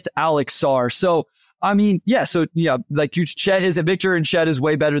with Alex Sarr. So, I mean, yeah, like Chet isn't Victor and Chet is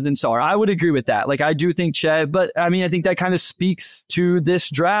way better than Sarr. I would agree with that. Like, I do think Chet, but I mean, I think that kind of speaks to this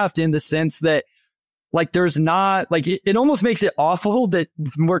draft in the sense that, like, there's not, like, it almost makes it awful that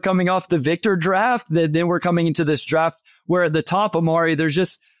we're coming off the Victor draft, that then we're coming into this draft where at the top, Omari,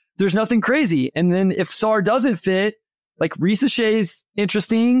 there's nothing crazy. And then if Sarr doesn't fit, like, Ricochet's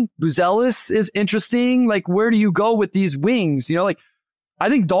interesting, Buzelis is interesting. Like, where do you go with these wings? You know, like, I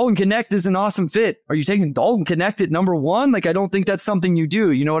think Dalton Connect is an awesome fit. Are you taking Dalton Connect at number 1? Like, I don't think that's something you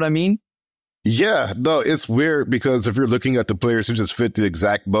do. You know what I mean? Yeah, no, it's weird because if you're looking at the players who just fit the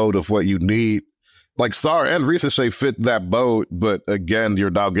exact mode of what you need, like Sarr and Ricochet fit that boat, but again,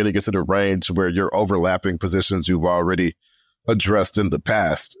 you're now getting into the range where you're overlapping positions you've already addressed in the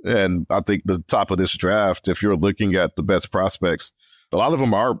past. And I think the top of this draft, if you're looking at the best prospects, a lot of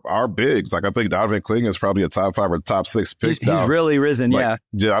them are bigs. Like I think Donovan Clingan is probably a top 5 or top 6 pick. He's really risen, like,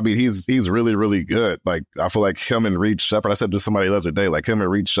 yeah. I mean, he's really, really good. Like I feel like him and Reed Shepherd, I said to somebody the other day, like him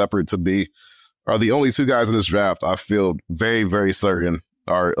and Reed Shepherd to me are the only 2 guys in this draft I feel very, very certain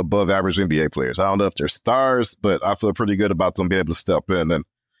are above average NBA players. I don't know if they're stars, but I feel pretty good about them being able to step in and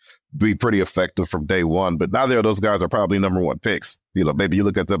be pretty effective from day one. But now those guys are probably number 1 picks. You know, maybe you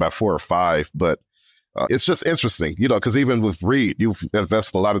look at them at 4 or 5, but it's just interesting, you know, because even with Reed, you've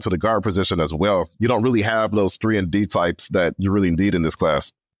invested a lot into the guard position as well. You don't really have those 3 and D types that you really need in this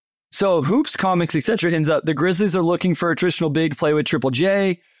class. So Hoops, Comics, etc. ends up, the Grizzlies are looking for a traditional big to play with Triple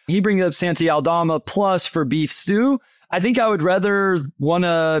J. He brings up Santi Aldama plus for Beef Stew. I think I would rather want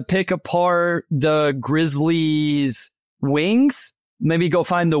to pick apart the Grizzlies wings, maybe go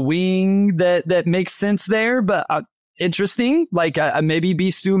find the wing that makes sense there, but interesting. Like maybe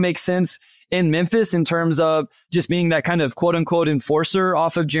Beef Stew makes sense in Memphis in terms of just being that kind of quote unquote enforcer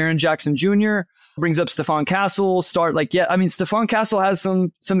off of Jaren Jackson Jr. Brings up Stephon Castle, Stephon Castle has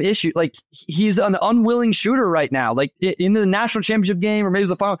some issue. Like he's an unwilling shooter right now. Like in the national championship game, or maybe it was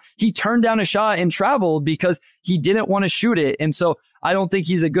the final, he turned down a shot and traveled because he didn't want to shoot it. And so I don't think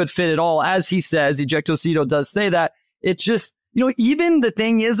he's a good fit at all. As he says, Ejectocito does say that. It's just, you know, even the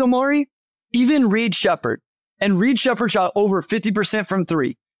thing is, Omari, even Reed Shepherd shot over 50% from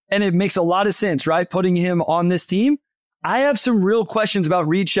 3. And it makes a lot of sense, right? Putting him on this team. I have some real questions about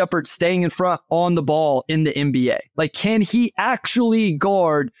Reed Shepherd staying in front on the ball in the NBA. Like, can he actually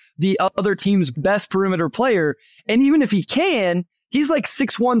guard the other team's best perimeter player? And even if he can, he's like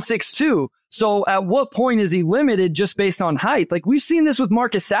 6'1", 6'2". So at what point is he limited just based on height? Like, we've seen this with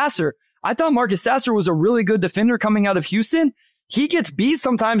Marcus Sasser. I thought Marcus Sasser was a really good defender coming out of Houston. He gets beat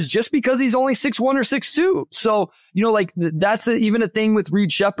sometimes just because he's only 6'1" or 6'2". So, you know, like that's even a thing with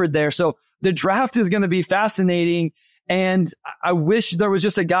Reed Shepherd there. So the draft is going to be fascinating. And I wish there was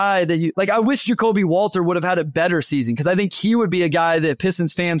just a guy that I wish Jacoby Walter would have had a better season, because I think he would be a guy that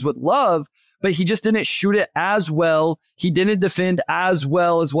Pistons fans would love, but he just didn't shoot it as well. He didn't defend as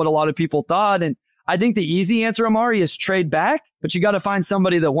well as what a lot of people thought. And I think the easy answer, Omari, is trade back, but you got to find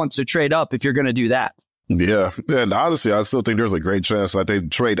somebody that wants to trade up if you're going to do that. Yeah. And honestly, I still think there's a great chance that they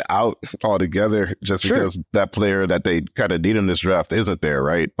trade out altogether just because that player that they kind of need in this draft isn't there,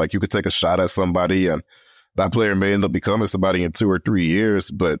 right? Like you could take a shot at somebody and that player may end up becoming somebody in 2 or 3 years,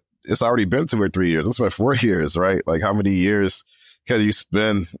 but it's already been 2 or 3 years. It's been 4 years, right? Like how many years can you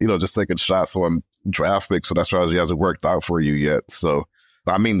spend, you know, just taking shots on draft picks? So that strategy hasn't worked out for you yet. So,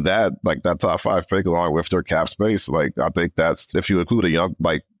 I mean, that top 5 pick along with their cap space, like I think that's, if you include a young,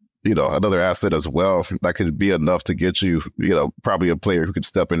 like, you know, another asset as well, that could be enough to get you, you know, probably a player who could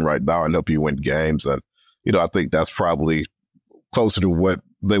step in right now and help you win games. And, you know, I think that's probably closer to what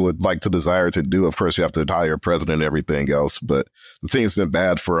they would like to desire to do. Of course, you have to hire a president and everything else, but the team's been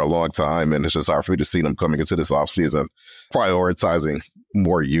bad for a long time, and it's just hard for me to see them coming into this offseason prioritizing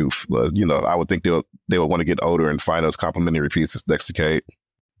more youth. You know, I would think they would want to get older and find those complementary pieces next to Cade.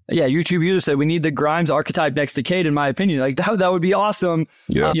 Yeah, YouTube user said we need the Grimes archetype next to Cade, in my opinion. Like that would be awesome.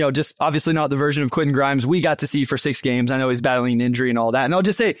 Yeah. Just obviously not the version of Quentin Grimes we got to see for 6 games. I know he's battling an injury and all that. And I'll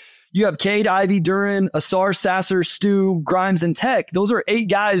just say you have Cade, Ivy, Duren, Asar, Sasser, Stu, Grimes, and Tech. Those are 8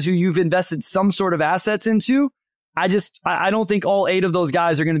 guys who you've invested some sort of assets into. I don't think all 8 of those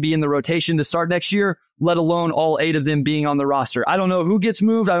guys are going to be in the rotation to start next year, let alone all 8 of them being on the roster. I don't know who gets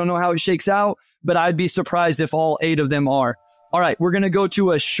moved. I don't know how it shakes out, but I'd be surprised if all 8 of them are. All right, we're going to go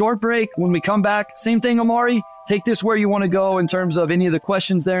to a short break. When we come back, same thing, Omari. Take this where you want to go in terms of any of the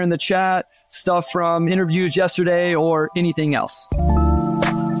questions there in the chat, stuff from interviews yesterday, or anything else.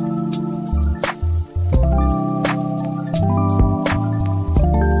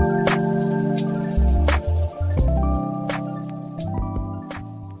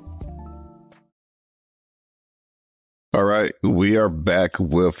 All right, we are back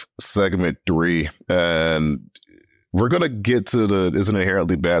with segment 3, and we're going to get to isn't it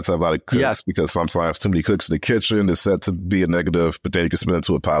inherently bad to have a lot of cooks, because sometimes too many cooks in the kitchen is set to be a negative, but then you can spin it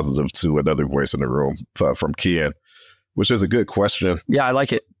to a positive to another voice in the room from Kian, which is a good question. Yeah, I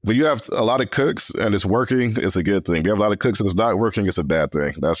like it. When you have a lot of cooks and it's working, it's a good thing. If you have a lot of cooks and it's not working, it's a bad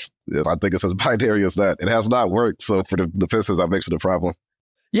thing. I think it's as binary as that. It has not worked, so for the Pistons, that makes it a problem.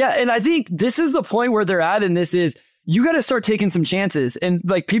 Yeah, and I think this is the point where they're at, and this is, you got to start taking some chances. And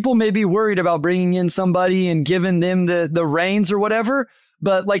like, people may be worried about bringing in somebody and giving them the reins or whatever.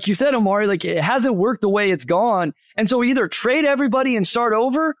 But like you said, Omari, like, it hasn't worked the way it's gone. And so either trade everybody and start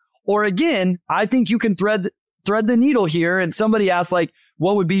over, or again, I think you can thread the needle here. And somebody asked, like,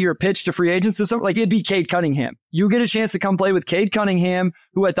 what would be your pitch to free agents? Like, it'd be Cade Cunningham. You get a chance to come play with Cade Cunningham,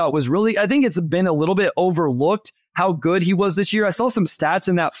 who I thought was really, I think it's been a little bit overlooked how good he was this year. I saw some stats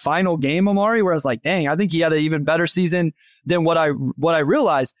in that final game, Omari, where I was like, dang, I think he had an even better season than what I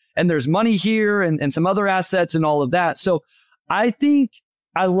realized. And there's money here and some other assets and all of that. So I think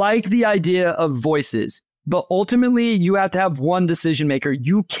I like the idea of voices, but ultimately you have to have one decision maker.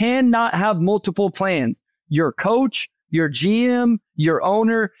 You cannot have multiple plans. Your coach, your GM, your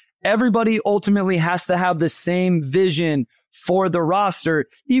owner, everybody ultimately has to have the same vision for the roster,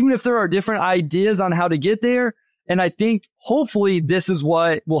 even if there are different ideas on how to get there. And I think hopefully this is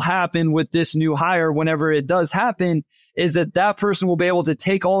what will happen with this new hire whenever it does happen, is that person will be able to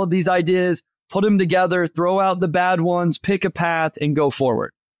take all of these ideas, put them together, throw out the bad ones, pick a path, and go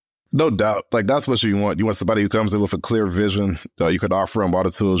forward. No doubt. Like, that's what you want. You want somebody who comes in with a clear vision. You could offer them all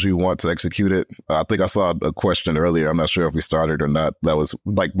the tools you want to execute it. I think I saw a question earlier. I'm not sure if we started or not. That was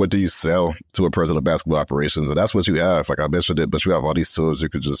like, what do you sell to a president of basketball operations? And that's what you have. Like, I mentioned it, but you have all these tools you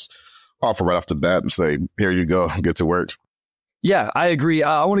could just offer right off the bat and say, here you go, get to work. Yeah, I agree.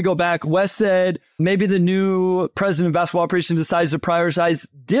 I want to go back. Wes said maybe the new president of basketball operations decides to prioritize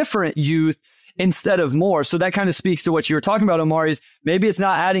different youth instead of more. So that kind of speaks to what you were talking about, Omari, is maybe it's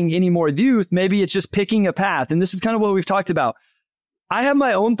not adding any more youth. Maybe it's just picking a path. And this is kind of what we've talked about. I have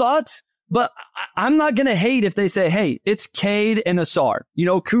my own thoughts, but I'm not going to hate if they say, hey, it's Cade and Asar.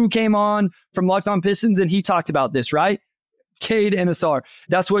 Koo came on from Locked On Pistons and he talked about this, right? Cade and Asar.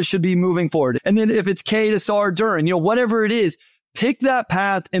 That's what should be moving forward. And then if it's Cade, Asar, Duren, whatever it is, pick that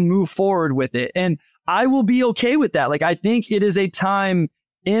path and move forward with it. And I will be okay with that. Like, I think it is a time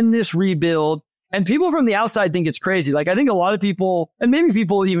in this rebuild, and people from the outside think it's crazy. Like, I think a lot of people, and maybe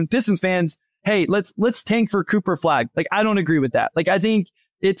people, even Pistons fans, hey, let's tank for Cooper Flag. Like, I don't agree with that. Like, I think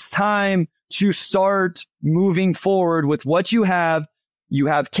it's time to start moving forward with what you have. You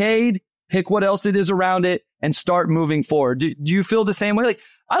have Cade, pick what else it is around it, and start moving forward. Do you feel the same way? Like,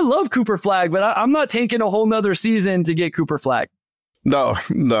 I love Cooper Flag, but I'm not tanking a whole nother season to get Cooper Flag. No,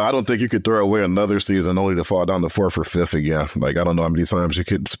 I don't think you could throw away another season only to fall down to 4th or 5th again. Like, I don't know how many times you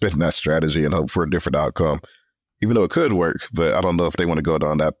could spin that strategy and hope for a different outcome, even though it could work. But I don't know if they want to go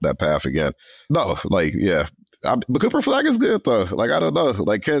down that path again. No, like, yeah. But Cooper Flag is good, though. Like, I don't know.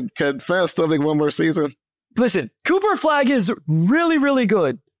 Like, can fans still make one more season? Listen, Cooper Flag is really, really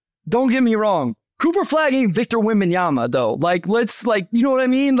good. Don't get me wrong. Cooper Flag ain't Victor Wembanyama, though. Like, you know what I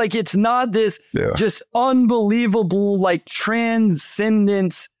mean? Like, it's not this just unbelievable, like,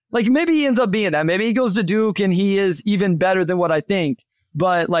 transcendence. Like, maybe he ends up being that. Maybe he goes to Duke and he is even better than what I think.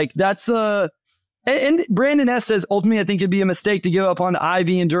 But, like, that's and Brandon S. says, ultimately, I think it'd be a mistake to give up on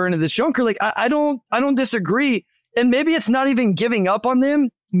Ivy and Duren and this junker. Like, I don't disagree. And maybe it's not even giving up on them.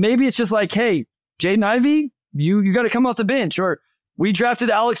 Maybe it's just like, hey, Jaden Ivey, you got to come off the bench. Or we drafted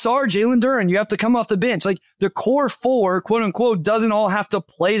Alex R, Jalen Duren. You have to come off the bench. Like, the core 4, quote unquote, doesn't all have to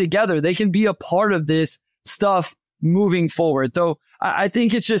play together. They can be a part of this stuff moving forward. Though I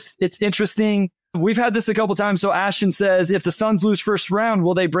think it's interesting. We've had this a couple times. So Ashton says, if the Suns lose first round,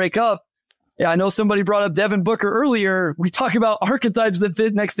 will they break up? I know somebody brought up Devin Booker earlier. We talk about archetypes that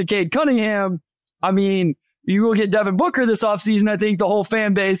fit next to Cade Cunningham. I mean, you will get Devin Booker this offseason. I think the whole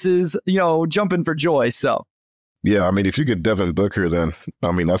fan base is, jumping for joy. So, yeah, I mean, if you get Devin Booker, then,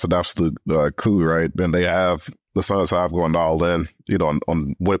 I mean, that's an absolute coup, right? And the Suns have going all in,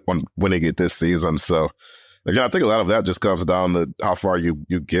 on winning it this season. So, again, I think a lot of that just comes down to how far you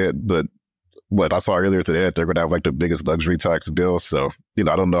get. But what I saw earlier today, they're going to have like the biggest luxury tax bill. So, I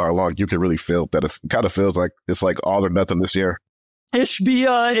don't know how long you can really feel that. It kind of feels like it's like all or nothing this year.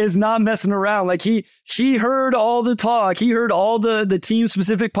 Ishbia is not messing around. Like he heard all the talk. He heard all the team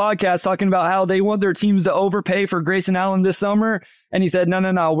specific podcasts talking about how they want their teams to overpay for Grayson Allen this summer. And he said,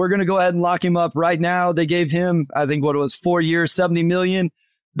 no, we're going to go ahead and lock him up right now. They gave him, I think 4 years, $70 million.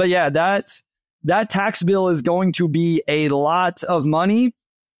 But yeah, that tax bill is going to be a lot of money.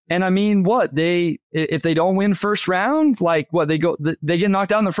 And I mean, if they don't win first round, they get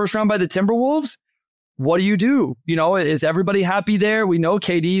knocked out in the first round by the Timberwolves. What do you do? Is everybody happy there? We know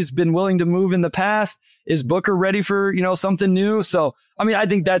KD's been willing to move in the past. Is Booker ready for, something new? So, I mean, I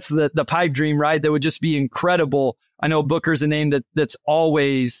think that's the pipe dream, right? That would just be incredible. I know Booker's a name that's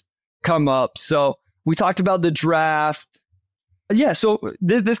always come up. So we talked about the draft. Yeah, so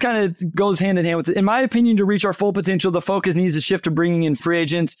this kind of goes hand in hand with it. In my opinion, to reach our full potential, the focus needs to shift to bringing in free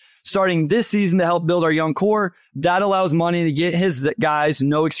agents starting this season to help build our young core. That allows money to get his guys,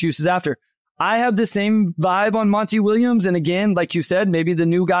 no excuses after. I have the same vibe on Monty Williams. And again, like you said, maybe the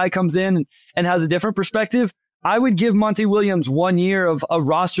new guy comes in and has a different perspective. I would give Monty Williams 1 year of a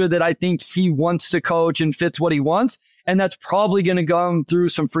roster that I think he wants to coach and fits what he wants. And that's probably going to come through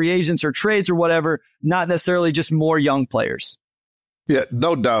some free agents or trades or whatever, not necessarily just more young players. Yeah,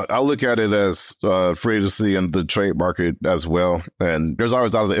 no doubt. I look at it as free agency and the trade market as well. And there's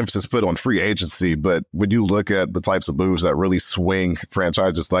always a lot of emphasis put on free agency. But when you look at the types of moves that really swing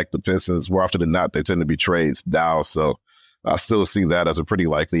franchises like the Pistons, more often than not, they tend to be trades now. So I still see that as a pretty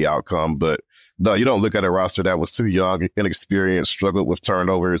likely outcome. But no, you don't look at a roster that was too young, inexperienced, struggled with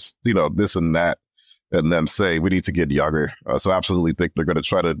turnovers, this and that, and then say we need to get younger. So I absolutely think they're going to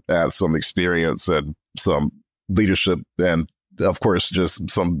try to add some experience and some leadership and, of course, just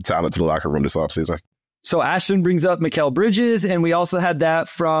some talent to the locker room this offseason. So Ashton brings up Mikal Bridges, and we also had that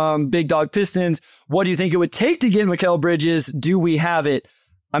from Big Dog Pistons. What do you think it would take to get Mikal Bridges? Do we have it?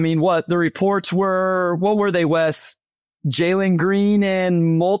 I mean, the reports were, what were they, Wes? Jalen Green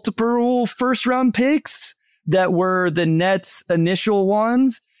and multiple first-round picks that were the Nets' initial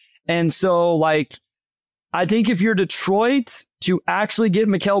ones. And so, I think if you're Detroit, to actually get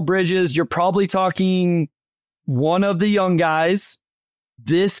Mikal Bridges, you're probably talking one of the young guys,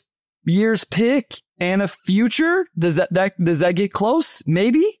 this year's pick, and a future. Does that get close?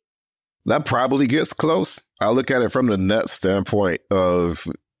 Maybe? That probably gets close. I look at it from the Nets standpoint of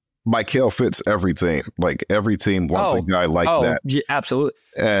Mikal fits every team. Like every team wants a guy like that. Yeah, absolutely.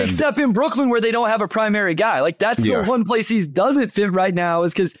 Except in Brooklyn where they don't have a primary guy. That's the one place he doesn't fit right now,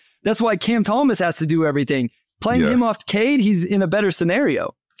 is because that's why Cam Thomas has to do everything. Playing him off Cade, he's in a better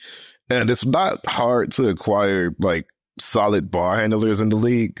scenario. And it's not hard to acquire solid ball handlers in the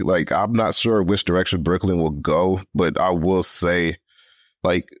league. I'm not sure which direction Brooklyn will go, but I will say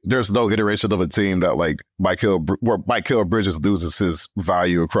there's no iteration of a team that Mikal Bridges loses his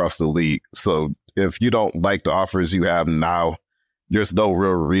value across the league. So if you don't like the offers you have now, there's no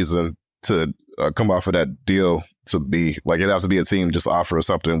real reason to come off of that deal to be it has to be a team just offer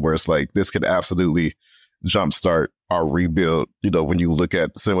something where it's this could absolutely jumpstart our rebuild. When you look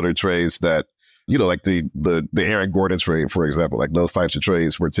at similar trades that, the Aaron Gordon trade, for example, those types of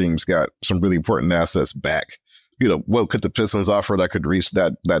trades where teams got some really important assets back. What could the Pistons offer that could reach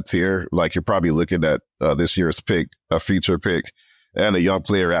that tier? You're probably looking at this year's pick, a future pick, and a young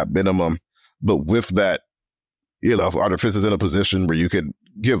player at minimum. But with that, are the Pistons in a position where you could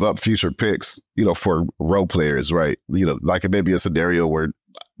give up future picks, for role players, right? It may be a scenario where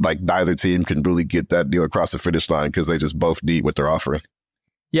neither team can really get that deal across the finish line because they just both need what they're offering.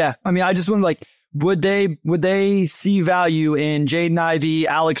 Yeah. I mean, I just wonder, would they see value in Jaden Ivey,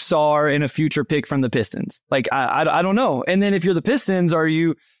 Alex Sarr, and a future pick from the Pistons? I don't know. And then if you're the Pistons, are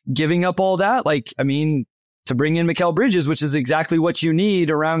you giving up all that? To bring in Mikal Bridges, which is exactly what you need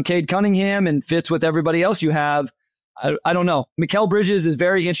around Cade Cunningham and fits with everybody else you have. I don't know. Mikal Bridges is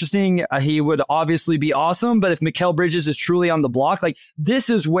very interesting. He would obviously be awesome, but if Mikal Bridges is truly on the block, this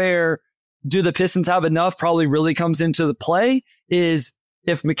is where do the Pistons have enough probably really comes into the play, is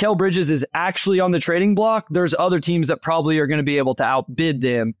if Mikal Bridges is actually on the trading block, there's other teams that probably are going to be able to outbid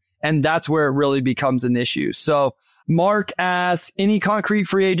them. And that's where it really becomes an issue. So Mark asks, any concrete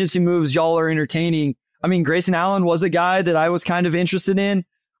free agency moves y'all are entertaining? I mean, Grayson Allen was a guy that I was kind of interested in.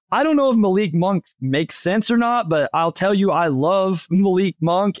 I don't know if Malik Monk makes sense or not, but I'll tell you, I love Malik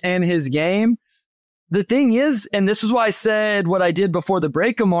Monk and his game. The thing is, and this is why I said what I did before the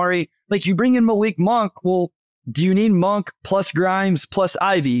break, Omari, like you bring in Malik Monk, well, do you need Monk plus Grimes plus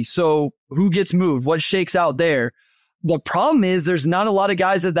Ivy? So who gets moved? What shakes out there? The problem is there's not a lot of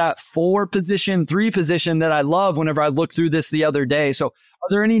guys at that 4 position, 3 position that I love whenever I looked through this the other day. So are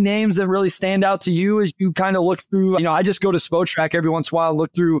there any names that really stand out to you as you kind of look through? You know, I just go to Spotrac every once in a while,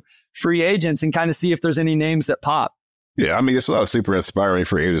 look through free agents and kind of see if there's any names that pop. Yeah, I mean, it's not a super inspiring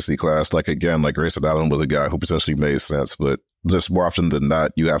free agency class. Like, again, like Grayson Allen was a guy who potentially made sense, but just more often than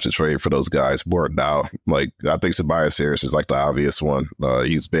not, you have to trade for those guys more now. Like, I think Tobias Harris is like the obvious one.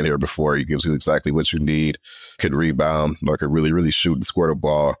 He's been here before. He gives you exactly what you need. Could rebound, like could really, really shoot and squirt a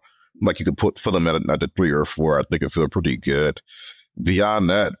ball. Like, you could fill him at the 3 or 4. I think it'd feel pretty good. Beyond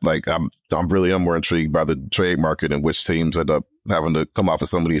that, like, I'm more intrigued by the trade market and which teams end up having to come off of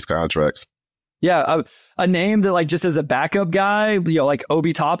some of these contracts. Yeah, a name that like just as a backup guy, you know, like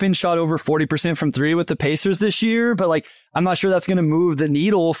Obi Toppin shot over 40% from 3 with the Pacers this year, but like I'm not sure that's going to move the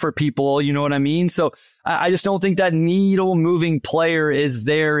needle for people, you know what I mean? So I just don't think that needle moving player is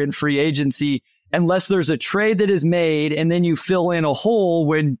there in free agency unless there's a trade that is made and then you fill in a hole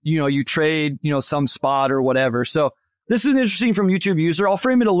when, you know, you trade, you know, some spot or whatever. So this is interesting from YouTube user. I'll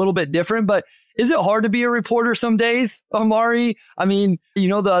frame it a little bit different, but is it hard to be a reporter some days, Omari? I mean, you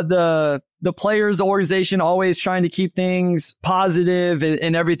know, the players, the organization always trying to keep things positive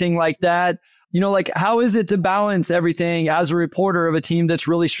and everything like that. You know, like how is it to balance everything as a reporter of a team that's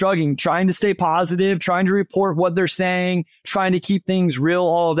really struggling, trying to stay positive, trying to report what they're saying, trying to keep things real,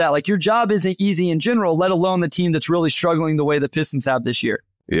 all of that? Like your job isn't easy in general, let alone the team that's really struggling the way the Pistons have this year.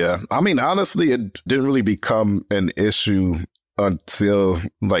 Yeah. I mean, honestly, it didn't really become an issue until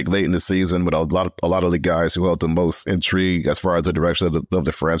like late in the season with a lot of the guys who held the most intrigue as far as the direction of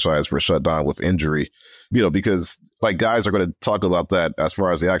the franchise were shut down with injury, you know, because like guys are going to talk about that as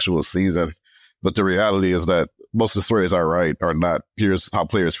far as the actual season. But the reality is that most of the stories I write are not, here's how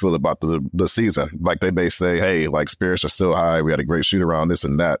players feel about the season. Like they may say, hey, like spirits are still high. We had a great shoot around this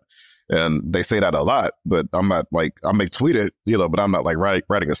and that. And they say that a lot, but I'm not like, I may tweet it, you know, but I'm not like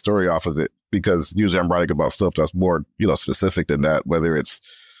writing a story off of it because usually I'm writing about stuff that's more, you know, specific than that, whether it's,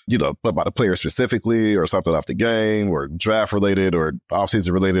 you know, about a player specifically or something off the game or draft related or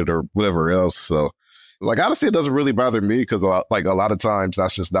offseason related or whatever else. So like, honestly, it doesn't really bother me because like a lot of times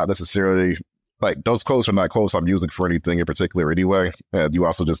that's just not necessarily like those quotes are not quotes I'm using for anything in particular anyway. And you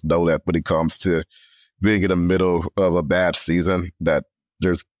also just know that when it comes to being in the middle of a bad season, that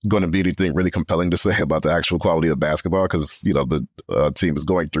there's going to be anything really compelling to say about the actual quality of basketball because, you know, the team is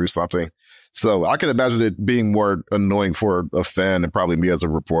going through something. So I can imagine it being more annoying for a fan and probably me as a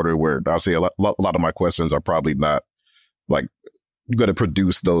reporter where I'll say a lot of my questions are probably not like going to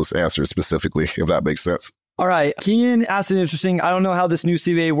produce those answers specifically, if that makes sense. All right. Kian asked an interesting, I don't know how this new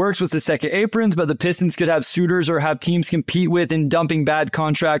CBA works with the second aprons, but the Pistons could have suitors or have teams compete with in dumping bad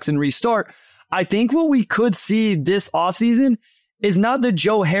contracts and restart. I think what we could see this offseason is not the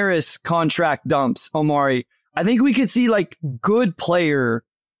Joe Harris contract dumps, Omari. I think we could see like good player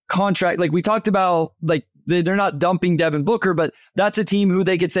contract. Like we talked about, like they're not dumping Devin Booker, but that's a team who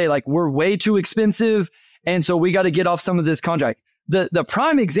they could say like, we're way too expensive. And so we got to get off some of this contract. The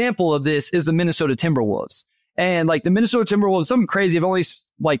prime example of this is the Minnesota Timberwolves. And like the Minnesota Timberwolves, something crazy, have only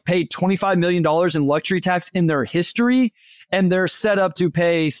like paid $25 million in luxury tax in their history. And they're set up to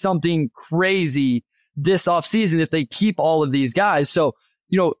pay something crazy this offseason if they keep all of these guys. So,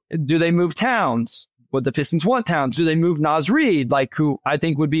 you know, do they move Towns? Would the Pistons want Towns? Do they move Naz Reid, like who I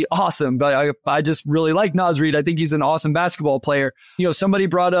think would be awesome? But I just really like Naz Reid. I think he's an awesome basketball player. You know, somebody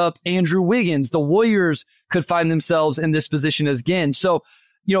brought up Andrew Wiggins. The Warriors could find themselves in this position again. So,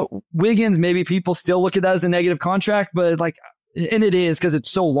 you know, Wiggins, maybe people still look at that as a negative contract, but like, and it is because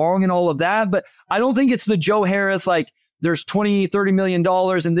it's so long and all of that. But I don't think it's the Joe Harris, like there's $20-30 million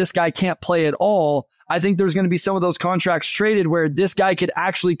and this guy can't play at all. I think there's going to be some of those contracts traded where this guy could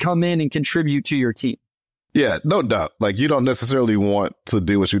actually come in and contribute to your team. Yeah, no doubt. Like you don't necessarily want to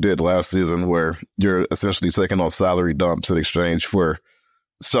do what you did last season where you're essentially taking on salary dumps in exchange for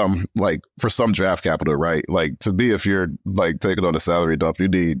some draft capital, right? Like to be, if you're like taking on a salary dump, you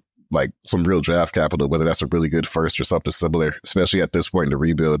need like some real draft capital, whether that's a really good first or something similar, especially at this point in the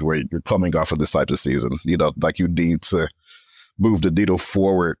rebuild where you're coming off of this type of season. You know, like you need to move the needle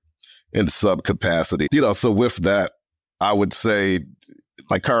forward in sub capacity. You know, so with that, I would say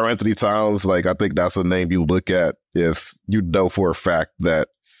like Karl Anthony Towns, like I think that's a name you look at if you know for a fact that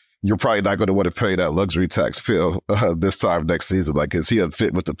you're probably not going to want to pay that luxury tax bill this time next season. Like, is he a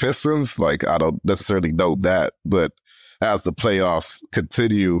fit with the Pistons? Like, I don't necessarily know that, but as the playoffs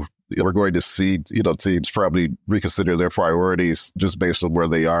continue, we're going to see, teams probably reconsider their priorities just based on where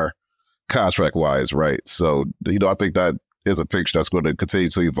they are contract-wise, right? So, I think that is a picture that's going to continue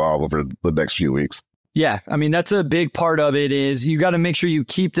to evolve over the next few weeks. Yeah, I mean, that's a big part of it is you got to make sure you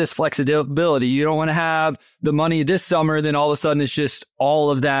keep this flexibility. You don't want to have the money this summer, then all of a sudden it's just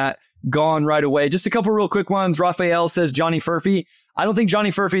all of that gone right away. Just a couple real quick ones. Raphael says Johnny Furphy. I don't think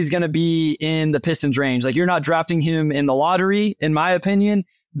Johnny Furphy is going to be in the Pistons range. Like, you're not drafting him in the lottery, in my opinion,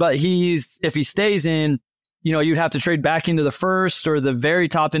 but if he stays in, you'd have to trade back into the first or the very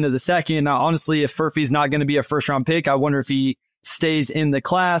top end of the second. Now, honestly, if Furphy's not going to be a first round pick, I wonder if he stays in the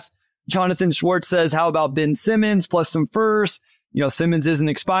class. Jonathan Schwartz says, how about Ben Simmons plus some first? Simmons isn't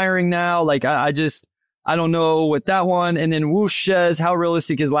expiring now. Like, I don't know with that one. And then Whoosh says, how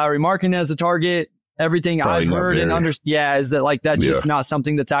realistic is Lauri Markkanen as a target? Everything Probably I've heard and understand, is that like that's just not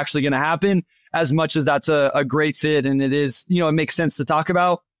something that's actually going to happen, as much as that's a great fit and it is, it makes sense to talk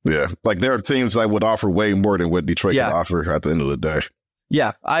about. Yeah, like there are teams that would offer way more than what Detroit can offer at the end of the day.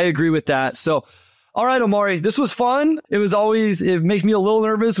 Yeah, I agree with that. So, all right, Omari, this was fun. It makes me a little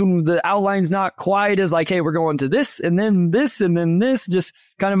nervous when the outline's not quite as like, hey, we're going to this and then this and then this. Just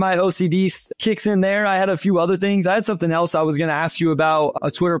kind of my OCD kicks in there. I had a few other things. I had something else I was going to ask you about,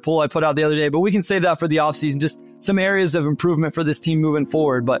 a Twitter poll I put out the other day, but we can save that for the offseason. Just some areas of improvement for this team moving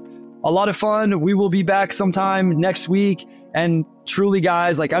forward. But a lot of fun. We will be back sometime next week. And truly,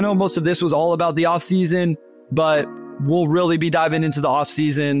 guys, like, I know most of this was all about the offseason, but we'll really be diving into the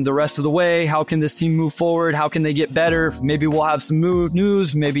offseason the rest of the way. How can this team move forward? How can they get better? Maybe we'll have some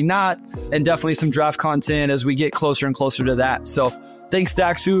news, maybe not, and definitely some draft content as we get closer and closer to that. So thanks,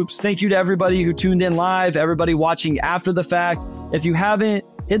 Stacks Hoops. Thank you to everybody who tuned in live, everybody watching after the fact. If you haven't,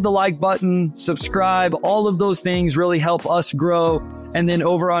 hit the like button, subscribe. All of those things really help us grow. And then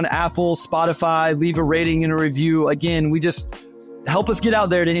over on Apple, Spotify, leave a rating and a review. Again, we just help us get out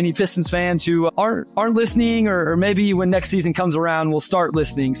there to any Pistons fans who aren't listening, or maybe when next season comes around, we'll start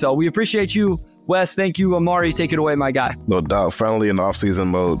listening. So we appreciate you, Wes. Thank you, Omari. Take it away, my guy. No doubt. Finally in off-season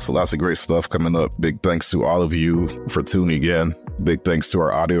mode, so lots of great stuff coming up. Big thanks to all of you for tuning in. Big thanks to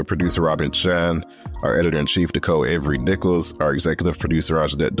our audio producer, Robin Chan, our editor-in-chief, Nicole Avery Nichols, our executive producer,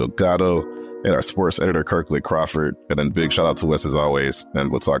 Anjanette Delgado, and our sports editor, Kirkland Crawford. And then big shout out to Wes as always, and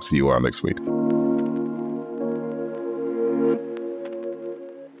we'll talk to you all next week.